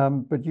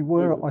 But you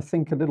were, I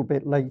think, a little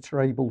bit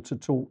later able to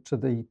talk to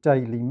the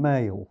Daily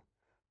Mail.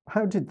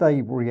 How did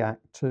they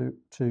react to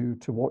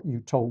what you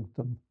told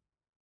them?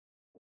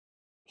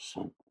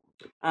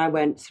 I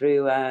went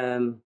through.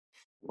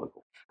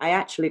 I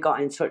actually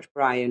got in touch,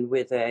 Brian,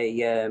 with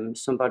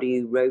somebody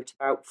who wrote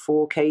about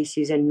 4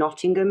 cases in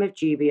Nottingham of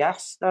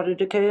GBS that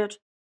had occurred,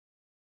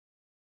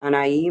 and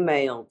I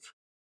emailed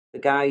the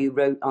guy who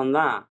wrote on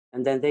that,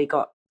 and then they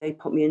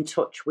put me in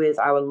touch with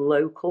our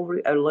local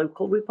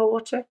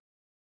reporter,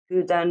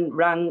 who then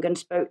rang and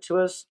spoke to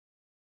us,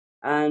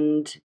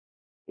 and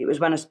it was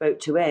when I spoke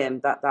to him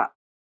that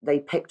they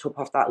picked up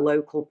off that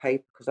local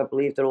paper, because I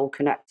believe they're all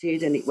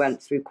connected, and it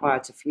went through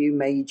quite a few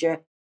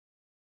major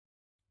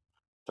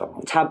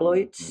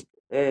tabloids,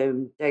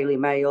 Daily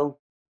Mail,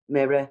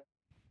 Mirror.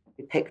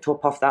 He picked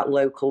up off that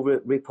local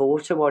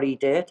reporter what he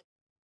did.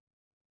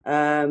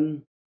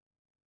 And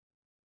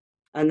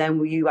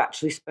then you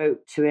actually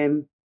spoke to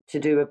him to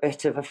do a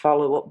bit of a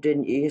follow-up,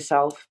 didn't you,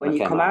 yourself, when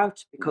you come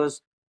out?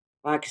 Because,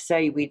 like I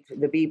say,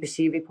 the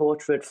BBC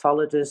reporter had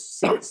followed us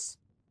since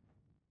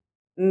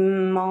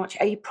March,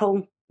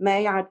 April,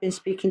 May. I'd been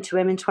speaking to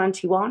him in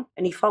 21,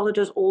 and he followed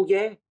us all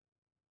year.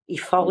 He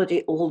followed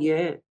it all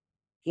year.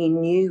 He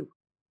knew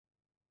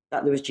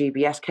that there was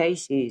GBS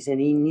cases,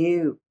 and he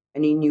knew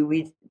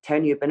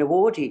Tony had been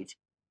awarded,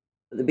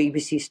 but the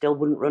BBC still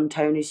wouldn't run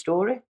Tony's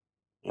story.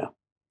 Yeah.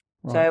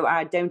 Right. So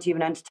I don't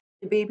even entertain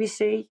the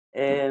BBC.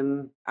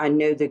 I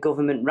know the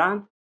government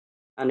ran.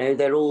 I know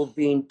they're all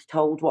being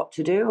told what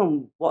to do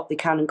and what they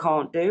can and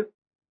can't do,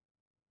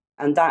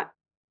 and that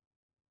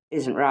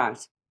isn't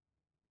right.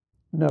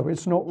 No,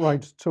 it's not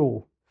right at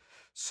all.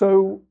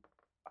 So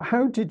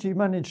how did you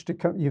manage to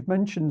come? You've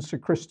mentioned Sir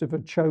Christopher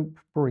Chope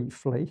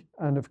briefly,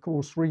 and of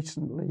course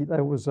recently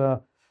there was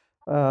a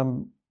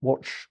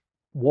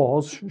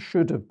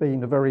should have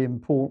been a very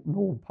important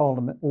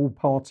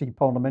all-party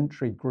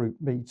parliamentary group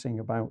meeting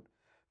about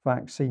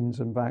vaccines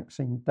and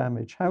vaccine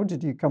damage. How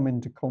did you come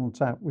into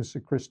contact with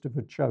Sir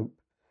Christopher Chope?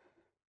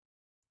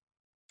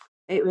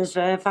 It was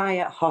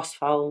via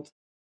Hosfold.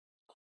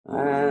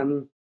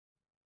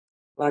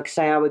 Like I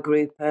say, our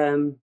group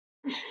have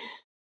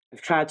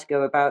tried to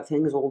go about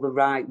things all the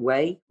right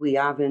way. We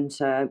haven't,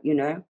 Sir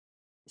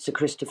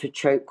Christopher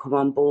Chope come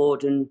on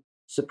board and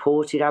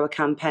supported our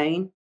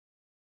campaign.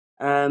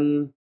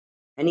 And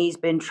he's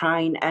been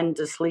trying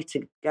endlessly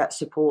to get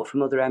support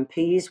from other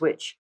MPs,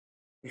 which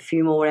a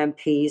few more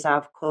MPs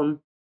have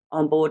come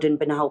on board and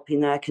been helping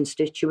their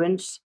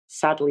constituents.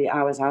 Sadly,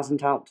 ours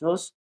hasn't helped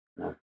us.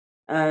 No.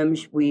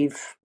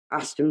 We've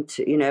asked her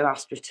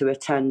to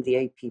attend the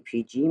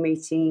APPG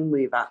meeting.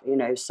 We've,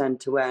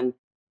 sent her when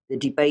the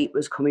debate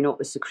was coming up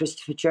with Sir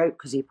Christopher Chope,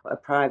 because he put a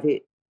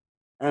private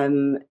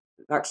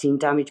vaccine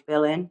damage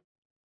bill in.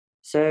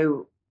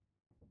 So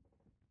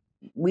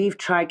we've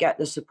tried to get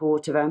the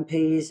support of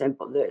MPs,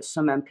 but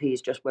some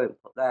MPs just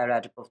won't put their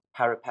head above the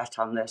parapet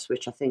on this,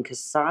 which I think is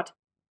sad,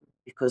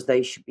 because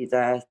they should be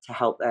there to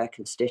help their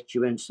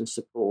constituents and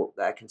support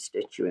their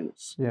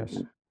constituents. Yes.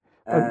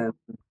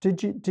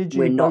 Did you?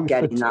 We're not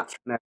getting that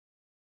from.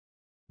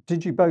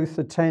 Did you both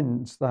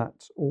attend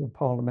that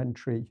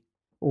all-party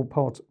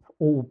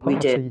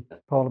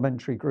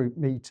parliamentary group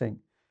meeting?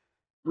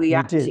 We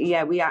actually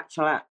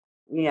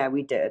Yeah,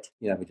 we did.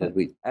 Yeah, we did.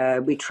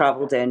 We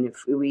travelled in,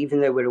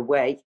 even though we're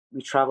away,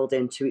 we travelled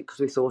into it because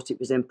we thought it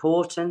was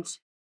important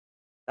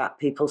that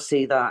people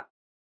see that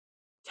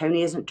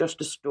Tony isn't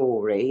just a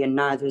story, and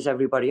neither is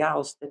everybody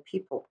else. They're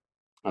people.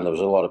 And there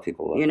was a lot of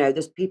people there. You know,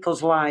 there's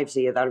people's lives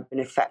here that have been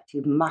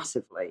affected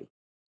massively.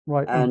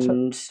 Right.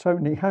 And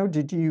Tony, how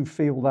did you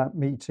feel that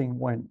meeting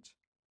went?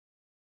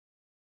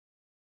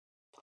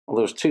 Well,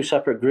 there was two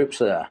separate groups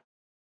there.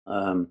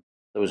 There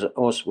was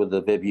us with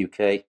the Viv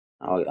UK,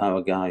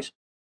 our guys,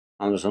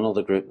 and there was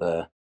another group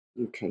there,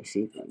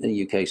 UKCV.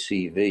 the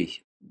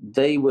UKCV.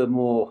 They were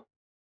more,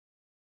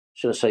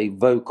 should I say,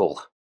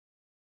 vocal.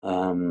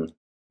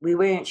 We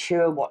weren't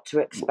sure what to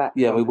expect.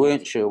 Yeah, we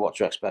weren't sure what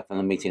to expect from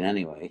the meeting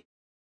anyway.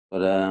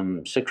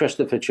 But Sir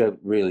Christopher Chope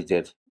really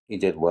did. He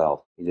did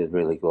well. He did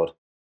really good.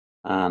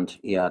 And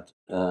he had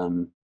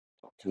Dr.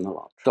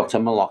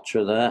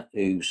 Malhotra there,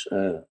 who's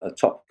a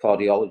top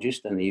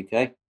cardiologist in the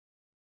UK.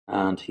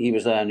 And he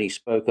was there and he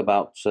spoke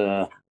about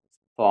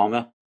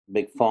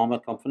big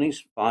pharma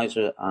companies,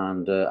 Pfizer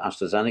and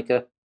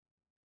AstraZeneca,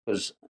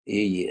 because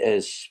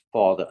his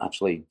father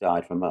actually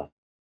died from a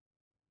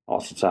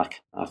heart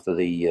attack after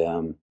the,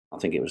 I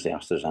think it was the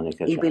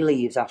AstraZeneca. He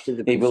believes after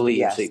the He booster, believes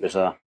yes. it was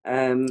that.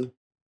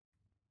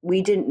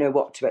 We didn't know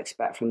what to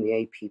expect from the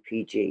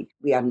APPG.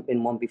 We hadn't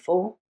been one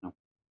before. No.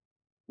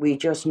 We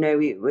just know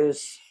it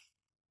was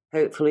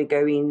hopefully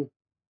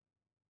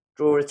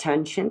draw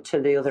attention to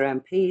the other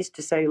MPs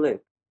to say,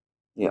 look,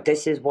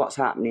 this is what's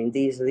happening.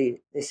 This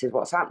is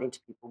what's happening to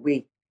people.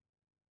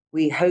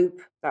 We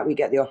hope that we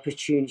get the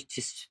opportunity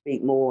to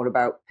speak more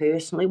about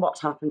personally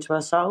what's happened to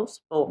ourselves,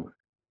 but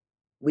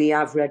we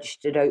have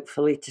registered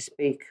hopefully to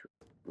speak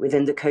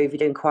within the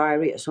COVID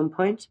inquiry at some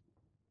point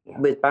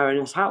with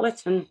Baroness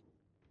Hallett and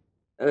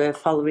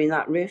following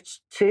that route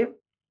too,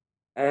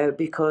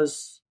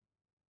 because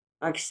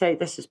like I say,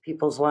 this is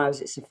people's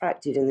lives it's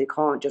affected and they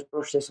can't just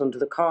brush this under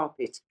the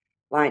carpet.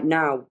 Like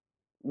now,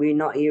 we're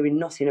not hearing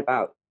nothing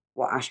about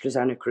what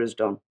AstraZeneca has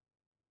done.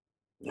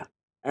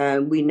 Yeah.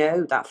 We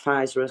know that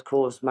Pfizer has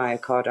caused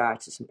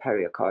myocarditis and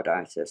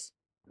pericarditis,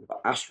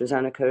 but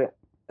AstraZeneca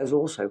has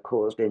also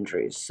caused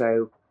injuries.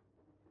 So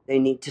they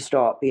need to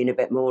start being a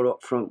bit more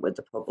upfront with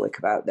the public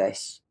about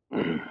this.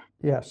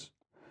 Yes.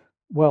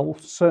 Well,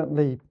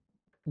 certainly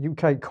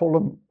UK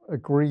Column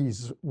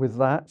agrees with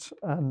that,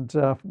 and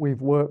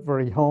we've worked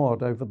very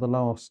hard over the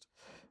last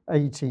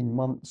 18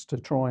 months to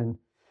try and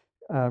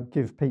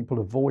give people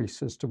a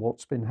voice as to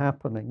what's been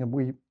happening.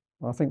 And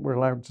I think we're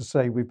allowed to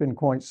say we've been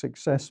quite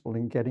successful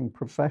in getting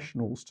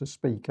professionals to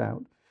speak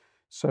out.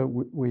 So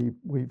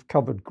we've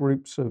covered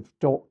groups of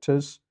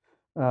doctors,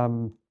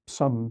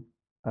 some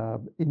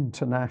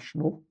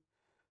international,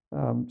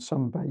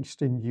 some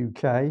based in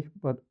UK,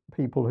 but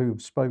people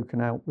who've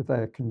spoken out with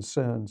their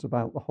concerns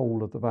about the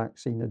whole of the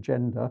vaccine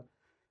agenda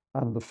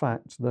and the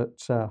fact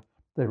that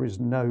there is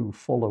no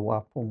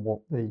follow-up on what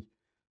the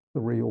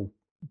real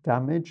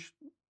damage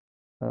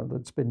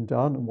that's been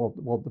done and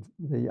what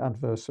the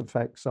adverse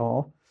effects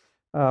are.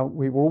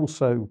 We were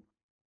also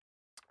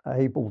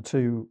able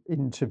to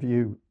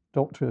interview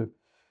Dr.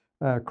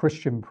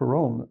 Christian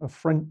Perron, a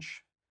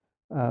French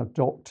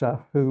doctor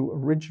who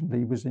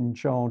originally was in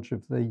charge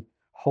of the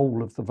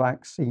whole of the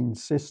vaccine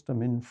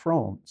system in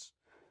France.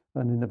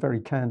 And in a very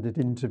candid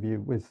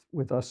interview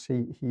with us,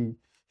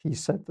 he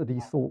said that he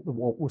thought that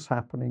what was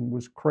happening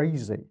was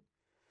crazy.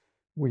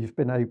 We've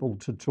been able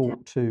to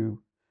talk to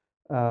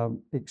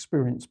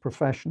experienced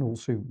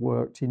professionals who've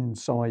worked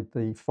inside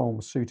the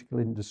pharmaceutical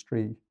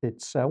industry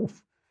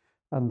itself,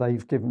 and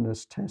they've given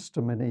us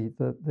testimony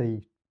that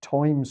the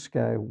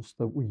timescales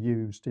that were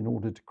used in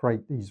order to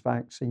create these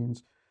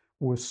vaccines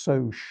were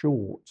so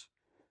short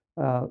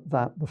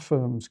that the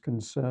firms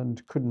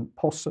concerned couldn't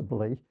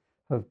possibly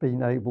have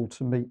been able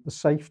to meet the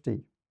safety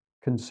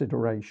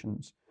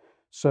considerations.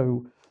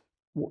 So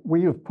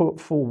we have put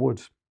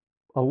forward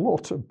a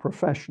lot of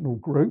professional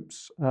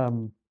groups,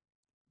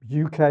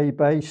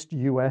 UK-based,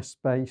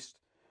 US-based,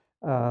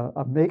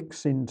 a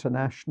mix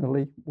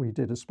internationally. We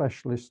did a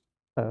specialist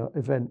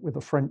event with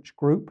a French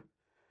group,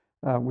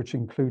 which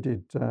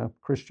included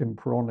Christian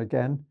Perron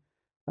again,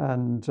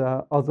 and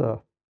other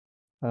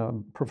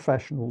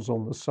professionals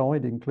on the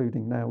side,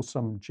 including now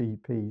some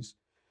GPs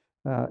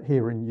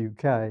here in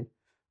UK.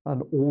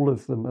 And all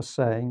of them are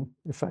saying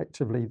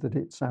effectively that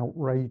it's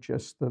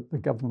outrageous that the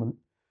government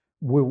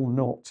will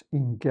not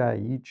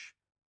engage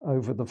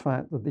over the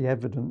fact that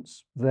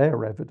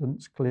their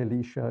evidence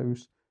clearly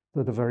shows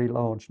that a very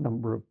large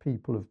number of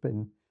people have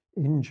been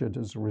injured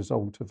as a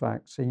result of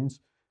vaccines.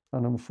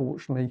 And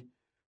unfortunately,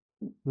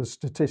 the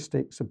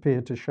statistics appear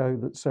to show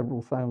that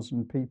several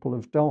thousand people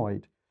have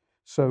died.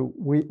 So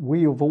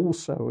we have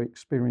also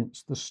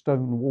experienced the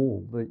stone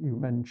wall that you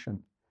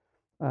mentioned.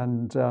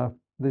 And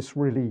this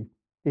really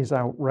is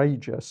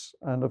outrageous.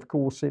 And of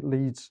course, it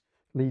leads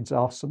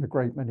us and a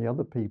great many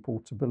other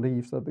people to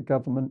believe that the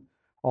government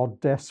are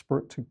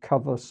desperate to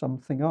cover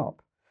something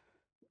up.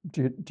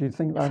 Do you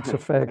think that's a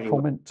fair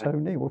comment,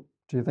 Tony, or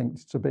do you think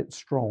it's a bit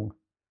strong?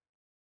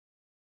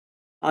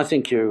 I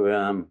think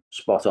you're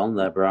spot on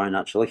there, Brian,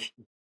 actually.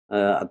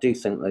 I do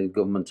think the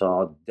government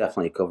are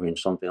definitely covering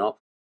something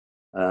up.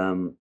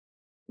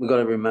 We've got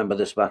to remember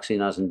this vaccine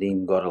hasn't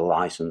even got a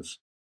license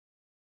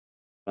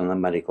from the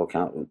medical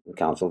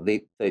council.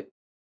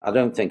 I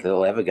don't think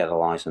they'll ever get a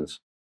license.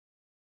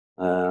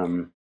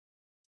 I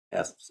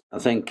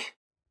think.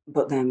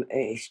 But then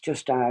it's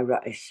just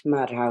it's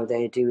mad how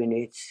they're doing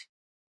it.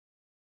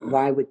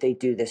 Why would they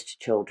do this to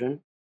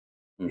children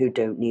who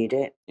don't need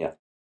it? Yeah.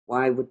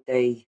 Why would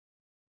they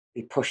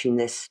be pushing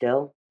this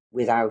still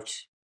without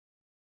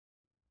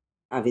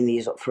having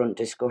these upfront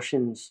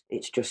discussions?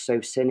 It's just so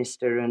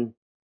sinister and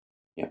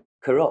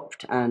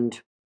corrupt,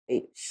 and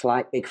it's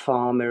like Big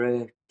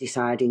Pharma are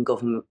deciding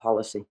government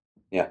policy.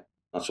 Yeah,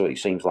 that's what it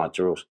seems like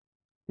to us.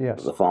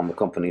 Yes. The pharma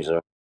companies are.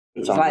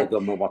 It's like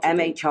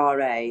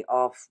MHRA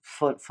are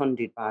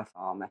funded by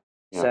Pharma.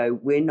 Yeah. So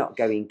we're not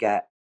going to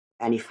get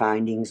any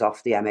findings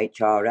off the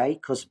MHRA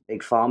because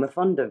Big Pharma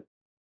fund them.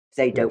 If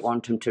they don't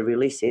want them to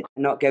release it,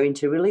 they're not going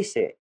to release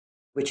it,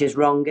 which is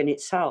wrong in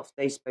itself.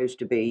 They're supposed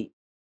to be,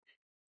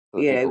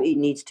 it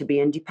needs to be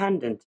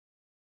independent.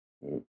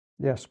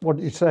 Yes, what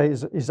you say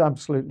is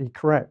absolutely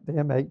correct. The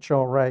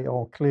MHRA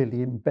are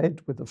clearly in bed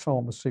with the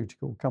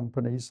pharmaceutical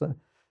companies.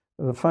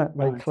 The fact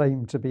they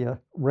claim to be a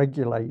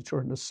regulator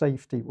and a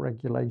safety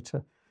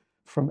regulator,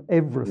 from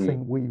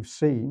everything we've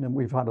seen, and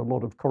we've had a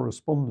lot of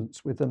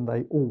correspondence with them,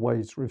 they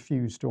always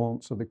refuse to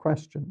answer the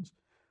questions,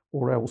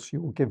 or else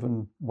you're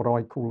given what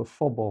I call a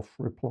fob-off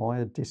reply,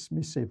 a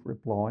dismissive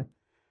reply,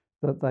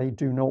 that they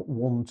do not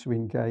want to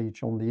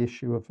engage on the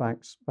issue of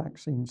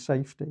vaccine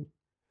safety.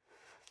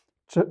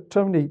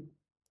 Tony,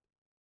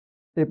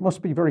 it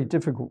must be very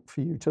difficult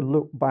for you to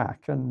look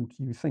back and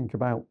you think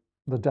about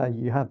the day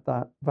you had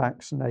that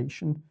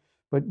vaccination,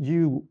 but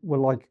you were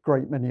like a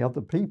great many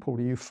other people.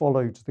 You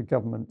followed the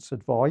government's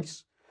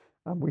advice,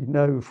 and we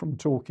know from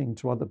talking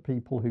to other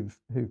people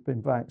who've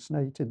been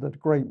vaccinated that a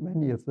great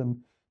many of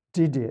them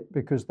did it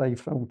because they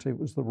felt it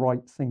was the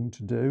right thing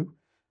to do,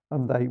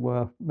 and they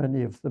were,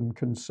 many of them,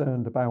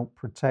 concerned about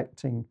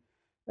protecting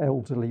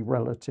elderly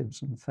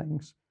relatives and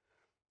things.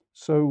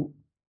 So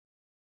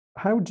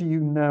how do you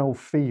now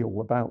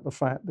feel about the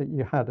fact that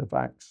you had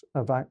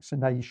a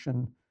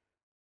vaccination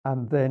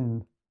and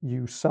then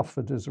you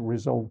suffered as a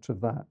result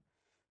of that?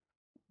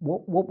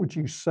 What would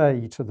you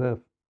say to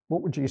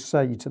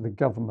the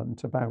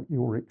government about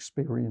your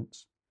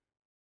experience?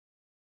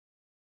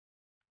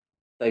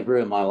 They've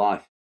ruined my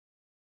life.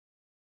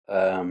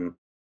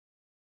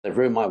 They've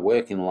ruined my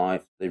working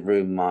life. They've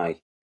ruined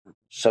my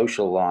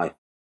social life.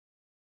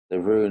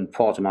 They've ruined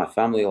part of my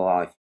family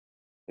life.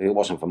 If it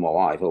wasn't for my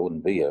wife, I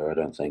wouldn't be here, I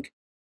don't think.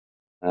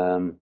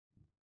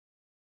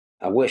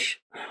 I wish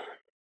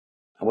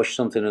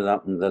something had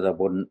happened that I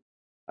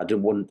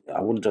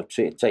wouldn't have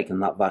taken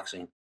that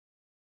vaccine.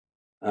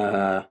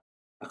 I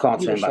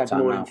can't turn back time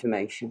now. More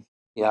information.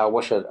 Yeah, I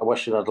wish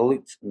I'd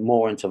looked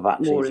more into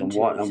vaccines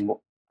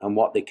and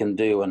what they can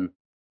do and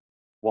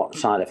what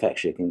side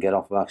effects you can get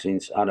off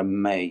vaccines. I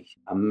may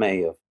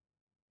have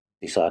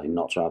decided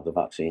not to have the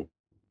vaccine.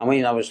 I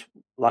mean, I was,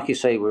 like you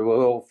say, we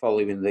were all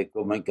following the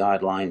government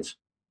guidelines.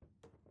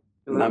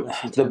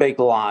 The big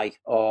lie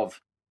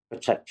of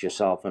protect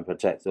yourself and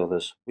protect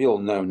others. We all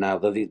know now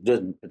that it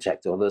doesn't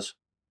protect others.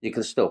 You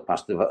can still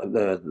pass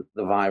the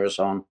virus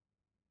on,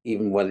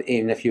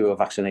 even if you were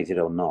vaccinated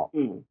or not.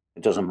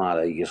 It doesn't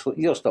matter.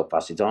 You'll still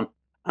pass it on,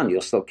 and you'll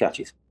still catch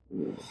it.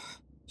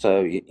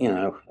 So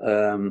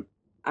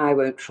I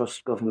won't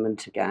trust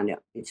government again.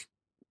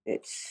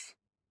 It's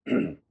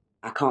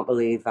I can't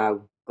believe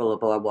how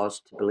gullible I was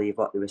to believe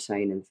what they were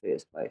saying in the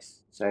first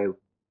place. So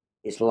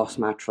it's lost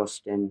my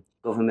trust in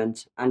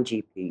government and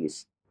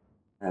GPs.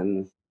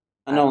 And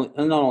not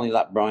only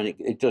that, Brian,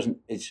 it doesn't.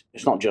 It's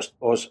not just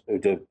us who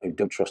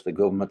don't trust the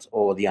government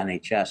or the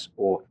NHS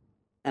or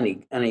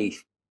any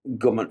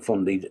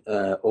government-funded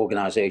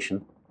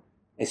organisation.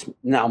 It's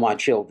now my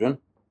children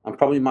and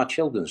probably my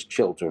children's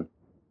children.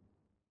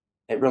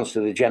 It runs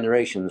through the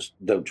generations.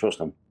 Don't trust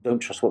them. Don't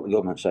trust what the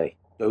government say.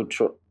 Don't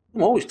trust.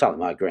 I'm always telling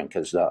my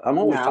grandkids that. I'm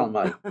always telling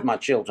my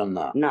children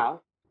that.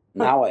 Now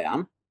I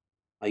am.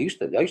 I used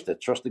to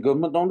trust the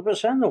government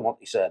 100% on what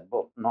they said,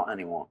 but not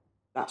anymore.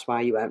 That's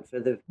why you went for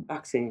the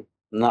vaccine.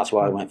 And that's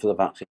why I went for the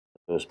vaccine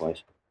in the first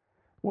place.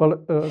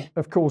 Well,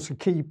 of course, a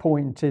key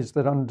point is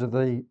that under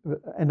the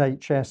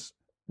NHS,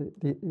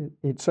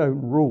 its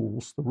own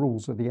rules, the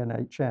rules of the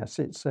NHS,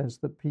 it says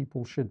that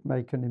people should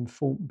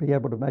be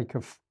able to make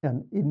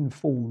an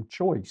informed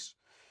choice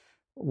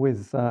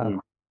with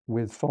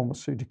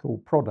pharmaceutical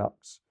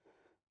products.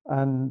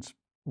 And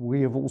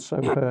we have also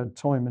heard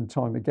time and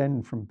time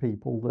again from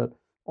people that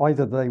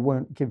either they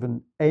weren't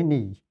given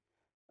any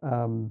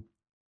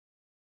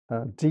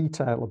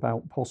detail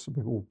about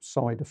possible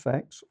side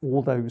effects,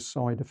 or those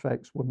side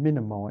effects were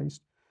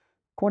minimized.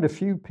 Quite a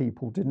few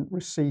people didn't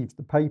receive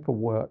the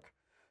paperwork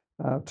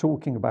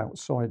talking about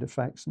side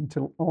effects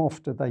until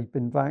after they'd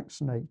been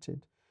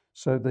vaccinated.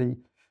 So they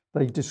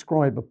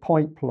describe a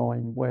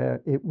pipeline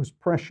where it was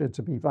pressure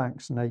to be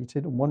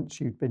vaccinated, and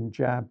once you'd been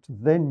jabbed,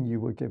 then you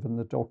were given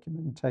the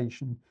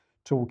documentation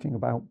talking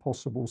about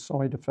possible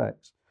side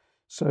effects.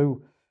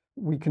 So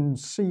we can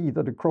see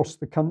that across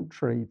the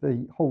country,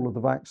 the whole of the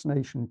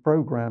vaccination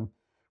program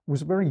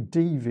was very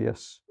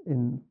devious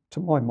to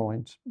my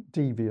mind,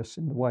 devious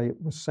in the way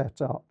it was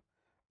set up.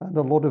 And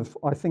a lot of,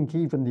 I think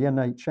even the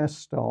NHS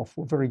staff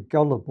were very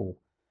gullible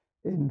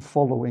in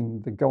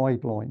following the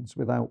guidelines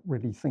without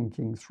really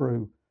thinking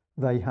through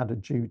they had a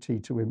duty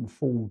to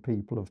inform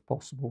people of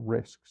possible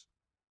risks.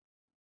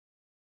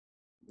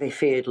 They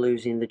feared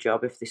losing the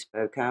job if they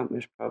spoke out,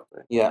 most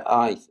probably. Yeah,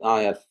 I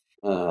had,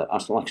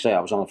 like I say, I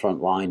was on the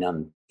front line,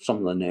 and some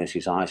of the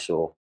nurses I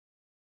saw,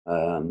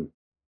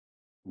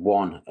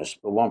 one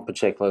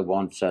particular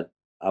one said,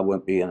 "I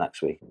won't be here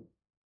next week."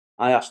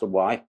 I asked her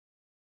why,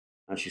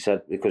 and she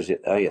said, "Because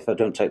if I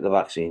don't take the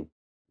vaccine,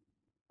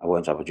 I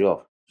won't have a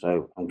job.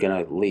 So I'm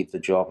going to leave the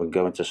job and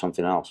go into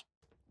something else."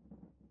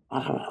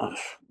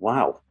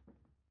 Wow.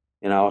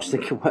 You know, I was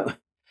thinking, well,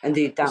 And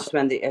that's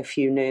when a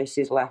few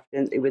nurses left,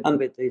 didn't they,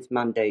 with these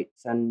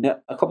mandates. And yeah,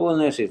 a couple of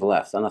nurses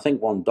left, and I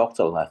think one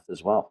doctor left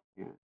as well.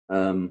 Yeah.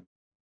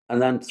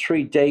 And then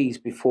 3 days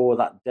before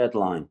that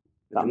deadline,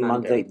 that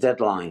mandate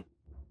deadline,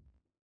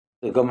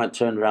 the government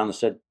turned around and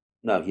said,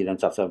 "No, you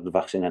don't have to have the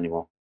vaccine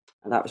anymore."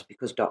 And that was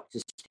because Dr.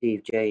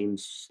 Steve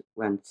James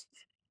went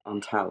on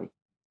telly.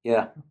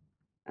 Yeah.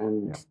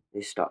 And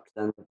they stopped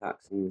then the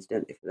vaccines,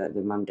 didn't they, for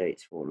the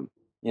mandates for them.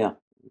 Yeah.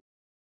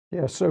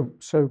 Yeah,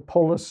 so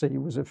policy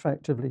was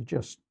effectively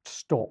just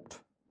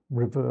stopped,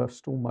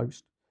 reversed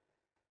almost,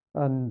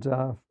 and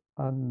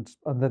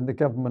then the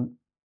government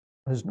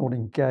has not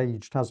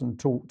engaged, hasn't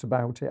talked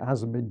about it,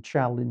 hasn't been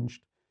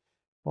challenged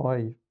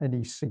by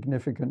any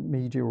significant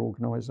media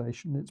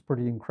organisation. It's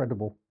pretty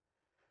incredible.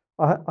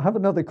 I have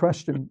another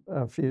question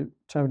for you,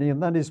 Tony,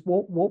 and that is,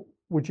 what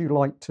would you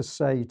like to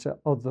say to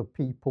other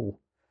people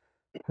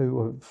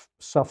who have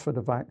suffered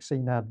a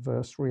vaccine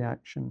adverse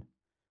reaction?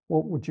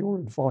 What would your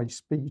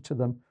advice be to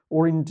them?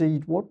 Or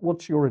indeed,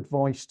 what's your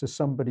advice to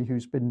somebody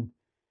who's been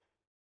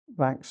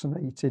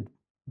vaccinated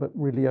but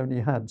really only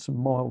had some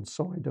mild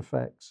side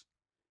effects?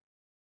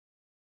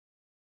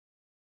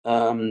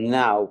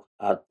 Now,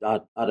 I'd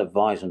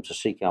advise them to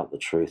seek out the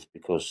truth,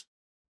 because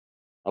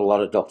a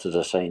lot of doctors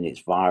are saying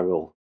it's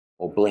viral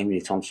or blaming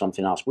it on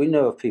something else. We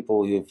know of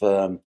people who've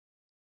had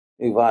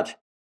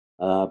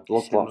blood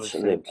clots,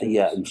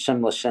 and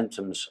similar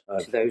symptoms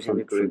to those in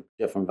the group,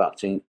 from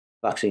different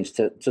vaccines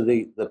to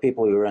the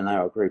people who are in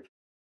our group,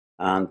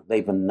 and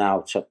they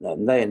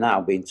are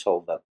now being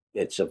told that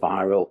it's a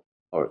viral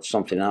or it's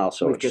something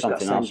else, or we've it's just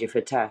something got to else. send you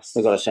for tests.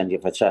 They've got to send you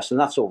for tests, and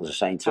that's all they're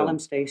saying. Tell them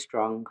stay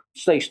strong.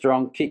 Stay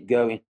strong, keep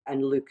going,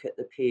 and look at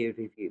the peer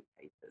review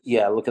papers.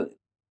 Yeah,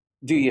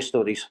 do your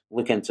studies,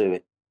 look into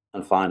it,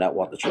 and find out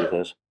what the truth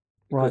is.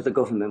 Because the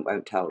government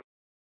won't tell.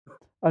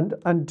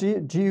 And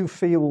do you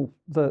feel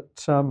that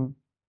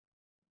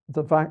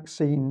the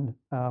vaccine,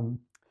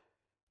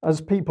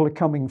 as people are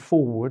coming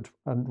forward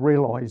and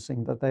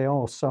realising that they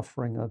are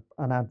suffering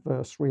an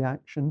adverse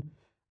reaction,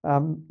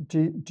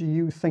 do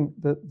you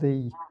think that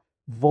the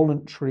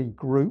voluntary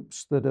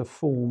groups that are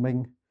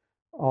forming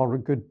are a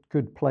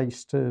good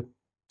place to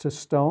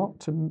start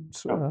to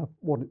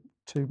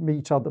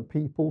meet other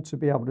people, to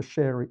be able to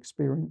share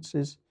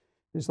experiences?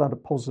 Is that a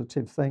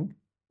positive thing?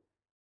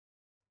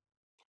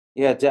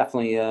 Yeah,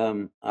 definitely.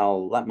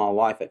 I'll let my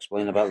wife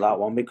explain about that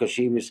one, because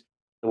she was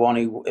the one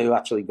who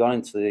actually got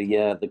into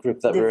the group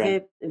that we're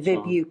in. Viv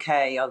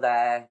UK are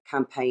there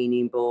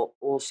campaigning, but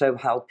also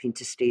helping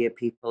to steer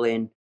people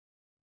in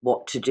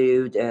what to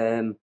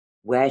do,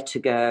 where to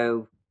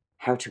go,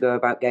 how to go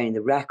about getting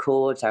the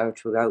records, how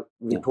to go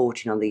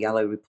reporting on the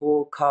yellow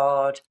report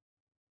card,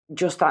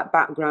 just that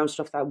background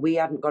stuff that we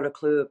hadn't got a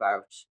clue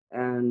about,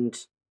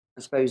 and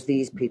I suppose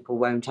these people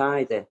won't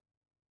either.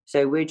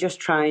 So we're just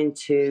trying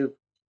to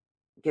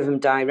give them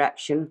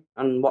direction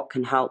on what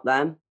can help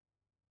them.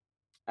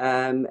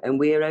 And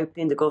we're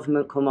hoping the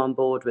government come on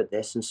board with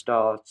this and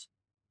start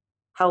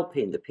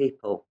helping the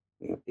people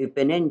who've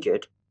been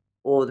injured,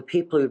 or the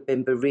people who've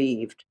been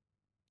bereaved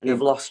and have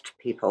lost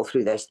people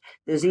through this.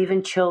 There's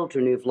even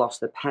children who've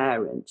lost their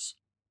parents.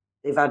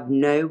 They've had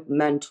no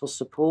mental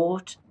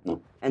support.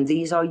 And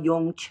these are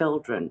young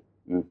children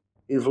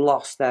who've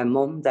lost their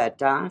mum, their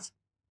dad,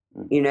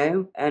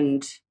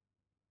 and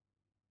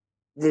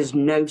there's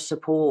no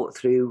support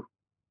through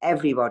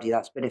everybody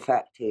that's been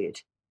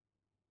affected.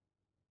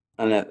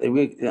 And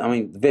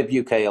the Viv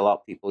UK, a lot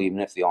of people, even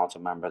if they aren't a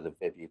member of the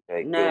Viv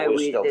UK, no,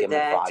 still they're giving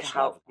there advice to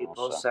help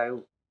people.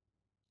 So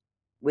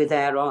we're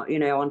there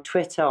on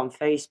Twitter, on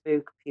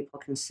Facebook, people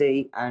can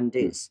see, and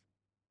it's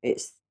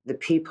the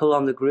people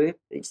on the group,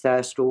 it's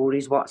their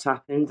stories, what's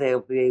happened. They'll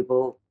be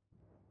able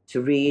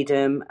to read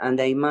them, and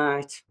they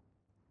might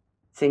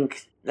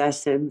think their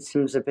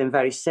symptoms have been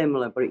very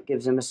similar, but it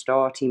gives them a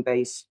starting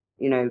base,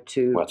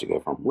 to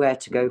where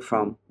to go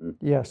from.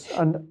 Yes,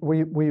 and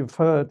we've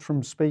heard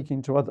from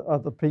speaking to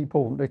other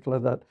people, Nicola,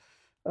 that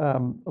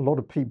a lot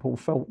of people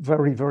felt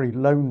very, very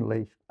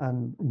lonely,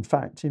 and in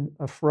fact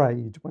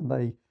afraid when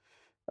they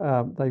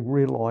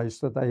realised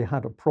that they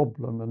had a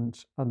problem,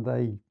 and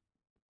they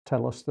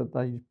tell us that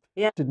they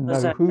didn't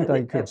know who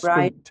they could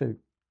speak to.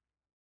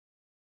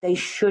 they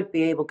should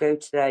be able to go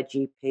to their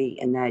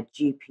GP, and their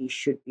GP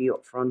should be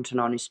upfront and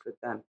honest with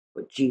them.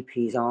 But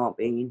GPs aren't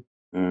being.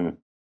 Mm.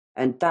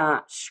 And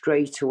that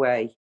straight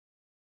away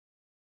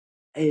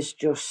is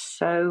just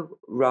so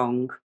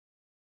wrong.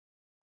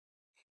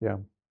 Yeah.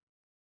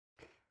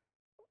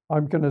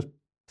 I'm going to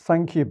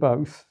thank you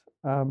both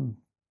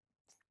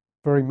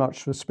very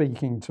much for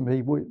speaking to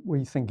me.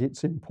 We think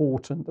it's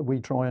important that we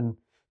try and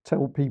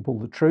tell people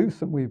the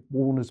truth, and we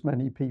warn as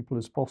many people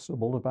as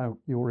possible about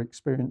your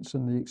experience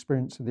and the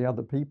experience of the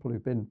other people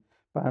who've been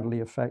badly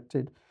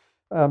affected.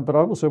 But I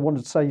also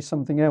wanted to say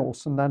something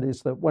else, and that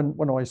is that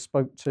when I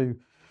spoke to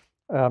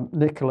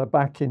Nicola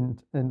back in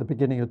the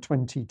beginning of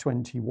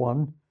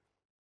 2021,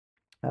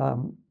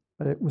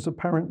 it was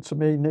apparent to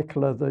me,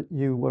 Nicola, that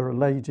you were a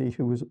lady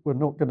who were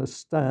not going to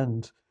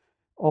stand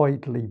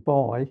idly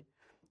by.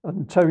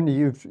 And Tony,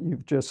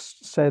 you've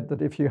just said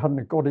that if you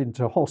hadn't got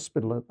into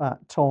hospital at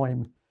that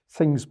time,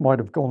 things might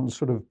have gone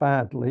sort of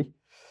badly,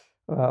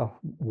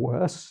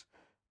 worse.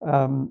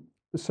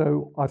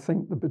 So I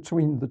think that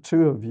between the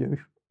two of you,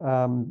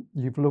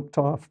 you've looked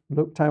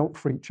out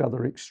for each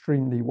other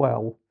extremely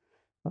well,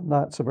 and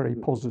that's a very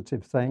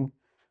positive thing.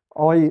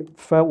 I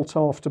felt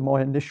after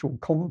my initial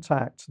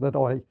contact that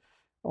I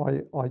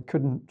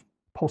couldn't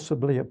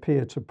possibly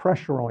appear to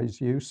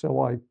pressurize you,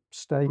 so I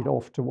stayed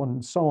off to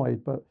one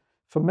side. But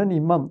for many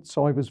months,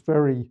 I was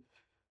very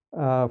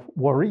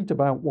worried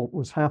about what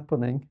was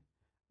happening.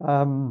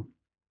 I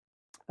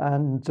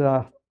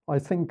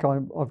think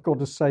I've got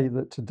to say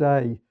that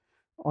today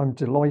I'm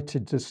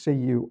delighted to see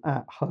you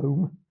at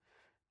home,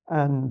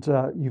 and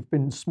you've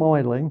been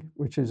smiling,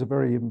 which is a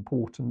very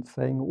important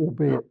thing,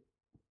 albeit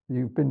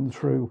you've been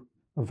through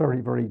a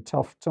very, very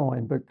tough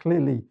time, but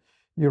clearly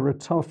you're a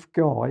tough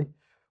guy.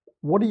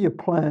 What are your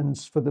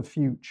plans for the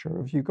future?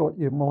 Have you got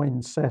your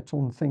mind set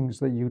on things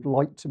that you'd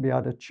like to be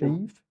able to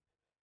achieve?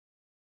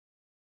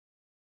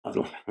 At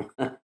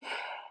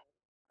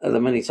the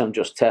minute, I'm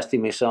just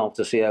testing myself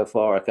to see how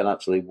far I can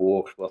actually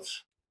walk, but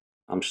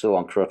I'm still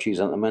on crutches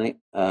at the minute.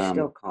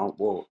 Still can't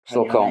walk.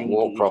 Still can't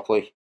walk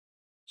properly.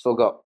 Still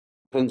got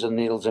pins and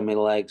needles in my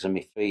legs and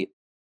my feet,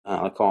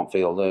 and I can't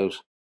feel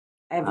those.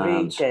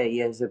 Every day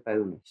is a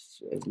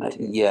bonus, isn't it?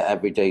 Yeah,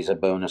 every day's a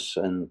bonus,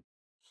 and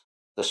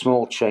the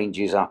small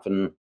changes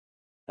happen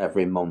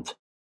every month.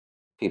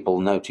 People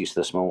notice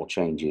the small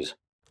changes,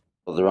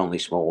 but they're only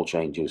small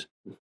changes.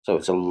 So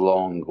it's a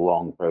long,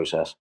 long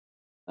process.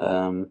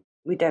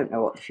 We don't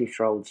know what the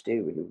future holds,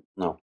 do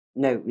we?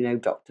 No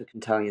doctor can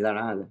tell you that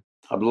either.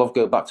 I'd love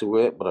to go back to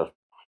work, but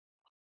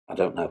I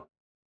don't know.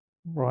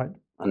 Right.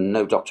 And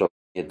no doctor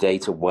a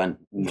date of when,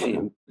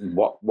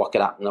 what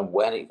could happen and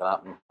when it could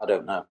happen. I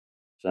don't know.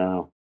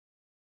 So.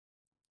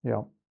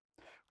 Yeah.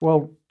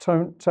 Well,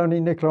 Tony,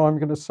 Nicola, I'm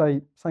going to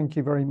say thank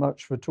you very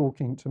much for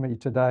talking to me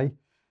today.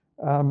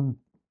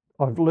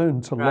 I've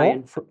learned a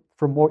lot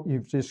from what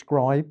you've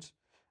described,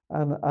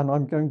 and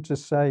I'm going to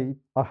say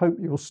I hope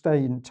you'll stay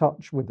in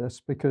touch with us,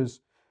 because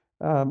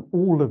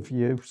all of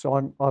you. So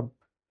I'm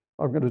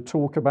going to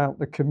talk about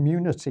the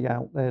community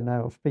out there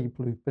now of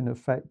people who've been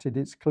affected.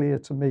 It's clear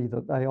to me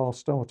that they are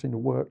starting to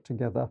work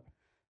together,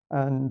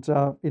 and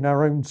in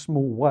our own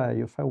small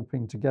way of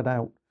helping to get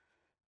out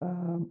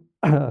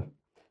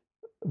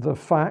the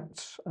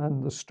facts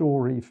and the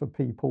story for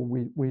people.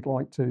 We'd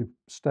like to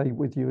stay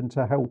with you and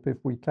to help if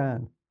we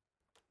can.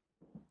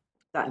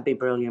 That'd be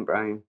brilliant,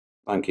 Brian.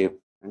 Thank you.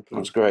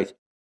 That's great.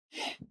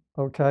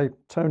 Okay,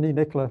 Tony,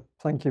 Nicola,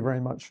 thank you very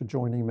much for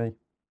joining me.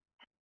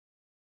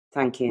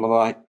 Thank you.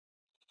 Bye-bye.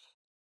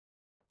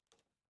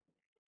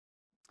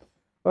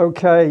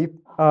 Okay,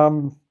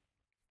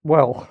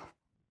 well,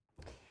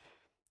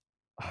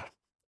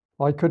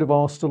 I could have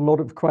asked a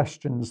lot of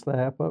questions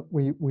there, but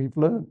we've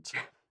learnt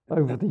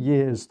over the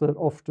years that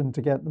often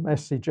to get the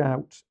message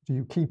out,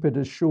 you keep it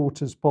as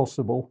short as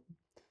possible.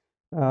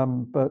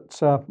 But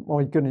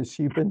my goodness,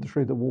 you've been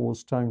through the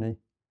wars, Tony.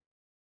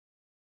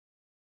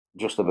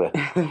 Just a bit.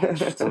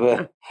 Just a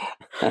bit.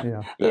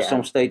 Yeah. There's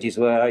some stages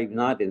where I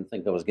didn't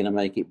think I was going to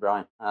make it,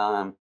 Brian.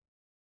 There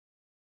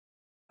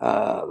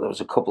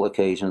was a couple of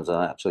occasions that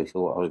I actually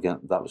thought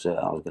that was it.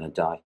 I was going to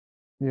die.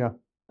 Yeah.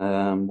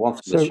 One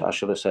thing I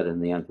should have said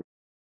in the end.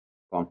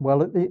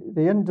 Well, at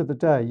the end of the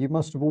day, you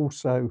must have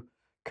also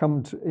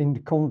come into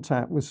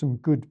contact with some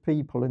good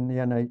people in the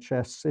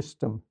NHS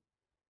system.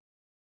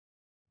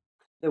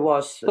 There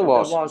was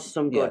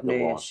some good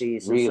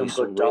nurses, really, and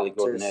some really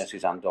doctors. good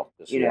nurses and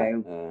doctors. You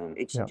know,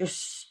 it's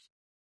just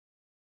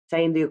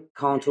saying they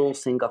can't all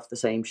sing off the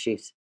same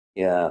sheet.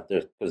 Yeah,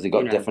 because they've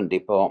got different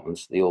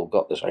departments. They all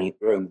got their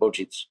own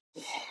budgets,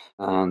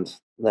 and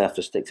they have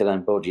to stick to their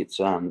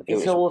budgets. And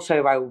it's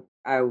also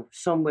how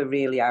some were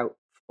really out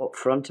up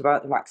front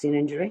about the vaccine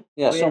injury.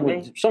 Yeah,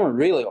 really. some were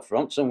really up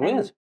front, some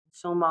weren't.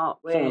 Some are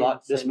some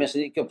like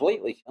dismissing it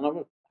completely,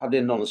 and I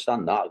didn't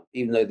understand that,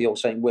 even though they all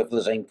work for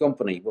the same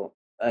company. But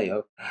there you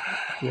go.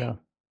 Yeah.